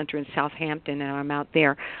spiritual center in Southampton, and I'm out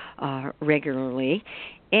there regularly.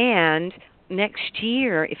 And next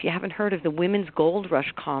year, if you haven't heard of the Women's Gold Rush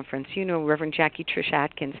Conference, Reverend Jackie Trish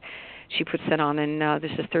Atkins, she puts that on, and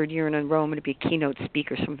this is the third year in a row. I'm going to be a keynote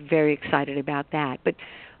speaker, so I'm very excited about that. But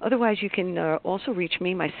otherwise, you can also reach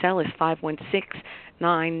me. My cell is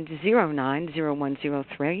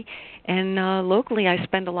 516-909-0103. And locally, I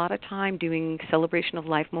spend a lot of time doing Celebration of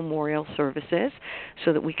Life memorial services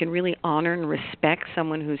so that we can really honor and respect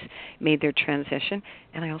someone who's made their transition.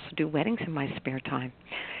 And I also do weddings in my spare time.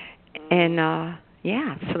 And,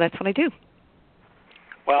 so that's what I do.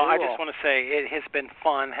 Well, cool. I just want to say it has been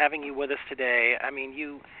fun having you with us today. I mean,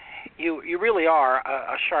 you you really are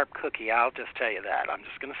a sharp cookie. I'll just tell you that. I'm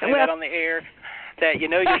just going to say that on the air, that you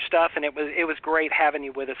know your stuff, and it was great having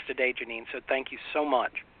you with us today, Janine. So thank you so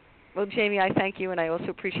much. Well, Jamie, I thank you, and I also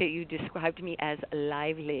appreciate you described me as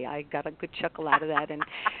lively. I got a good chuckle out of that, and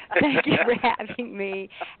thank you for having me.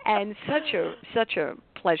 And such a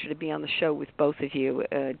pleasure to be on the show with both of you.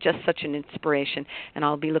 Just such an inspiration, and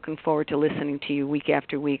I'll be looking forward to listening to you week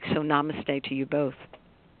after week. So namaste to you both.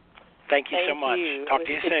 Thank you so much. Talk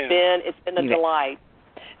to you soon. It's been a delight.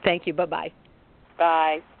 Thank you. Bye-bye.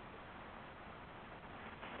 Bye.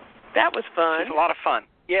 That was fun. It's a lot of fun.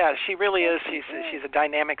 Yeah, she really is. She's a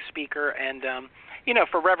dynamic speaker, and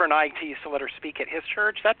for Reverend Ike to used to let her speak at his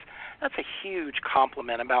church, that's a huge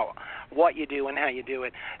compliment about what you do and how you do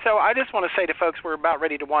it. So I just want to say to folks, we're about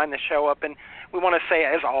ready to wind the show up, and we want to say,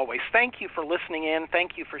 as always, thank you for listening in.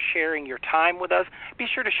 Thank you for sharing your time with us. Be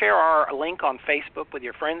sure to share our link on Facebook with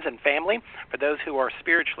your friends and family. For those who are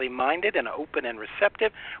spiritually minded and open and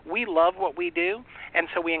receptive, we love what we do, and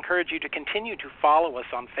so we encourage you to continue to follow us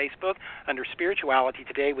on Facebook under Spirituality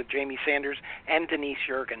Today with Jamie Sanders and Denise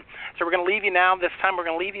Yergin. So we're going to leave you now. This time we're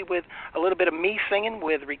going to leave you with a little bit of me singing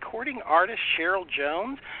with recording artist Cheryl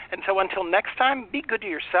Jones. And so until next time, be good to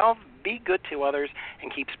yourself, be good to others,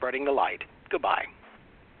 and keep spreading the light. Goodbye.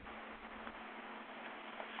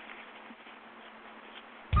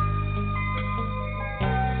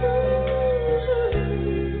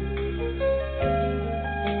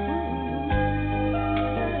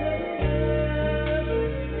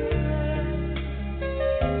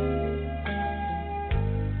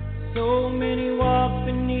 So many walk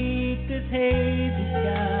beneath this hazy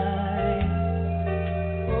sky,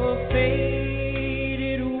 a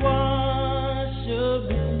faded wash of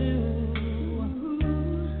blue,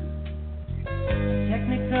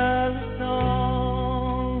 technicolor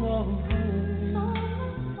song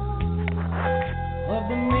of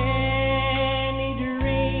the many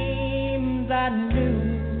dreams I knew,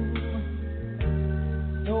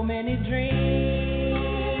 so many dreams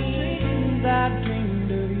I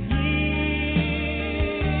dreamed of you.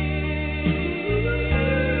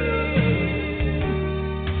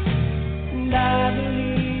 I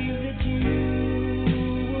believe that you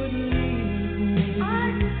would leave me.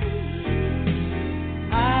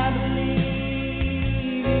 I believe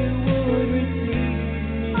you would receive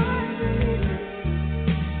me.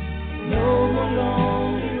 No more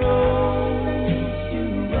lonely roads to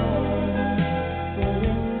run, for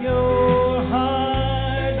in your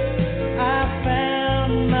heart I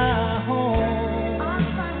found my home.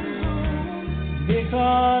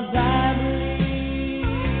 Because I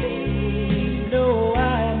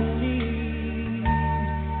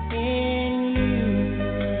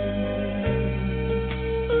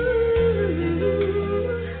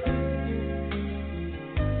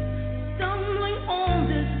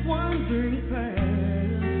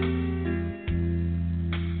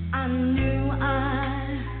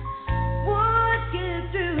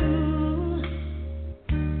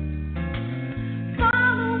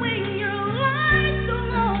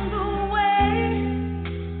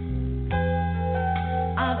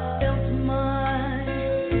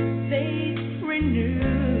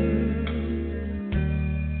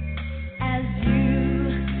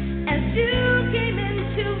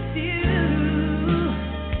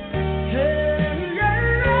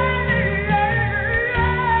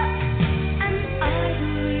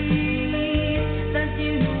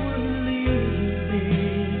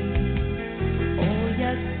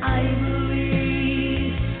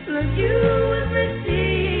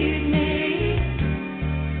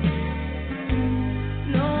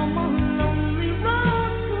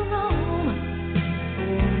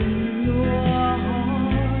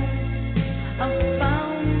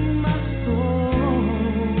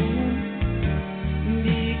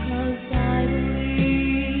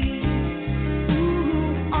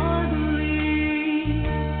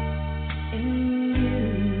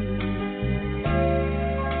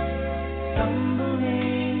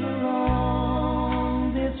stumbling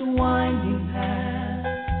along this winding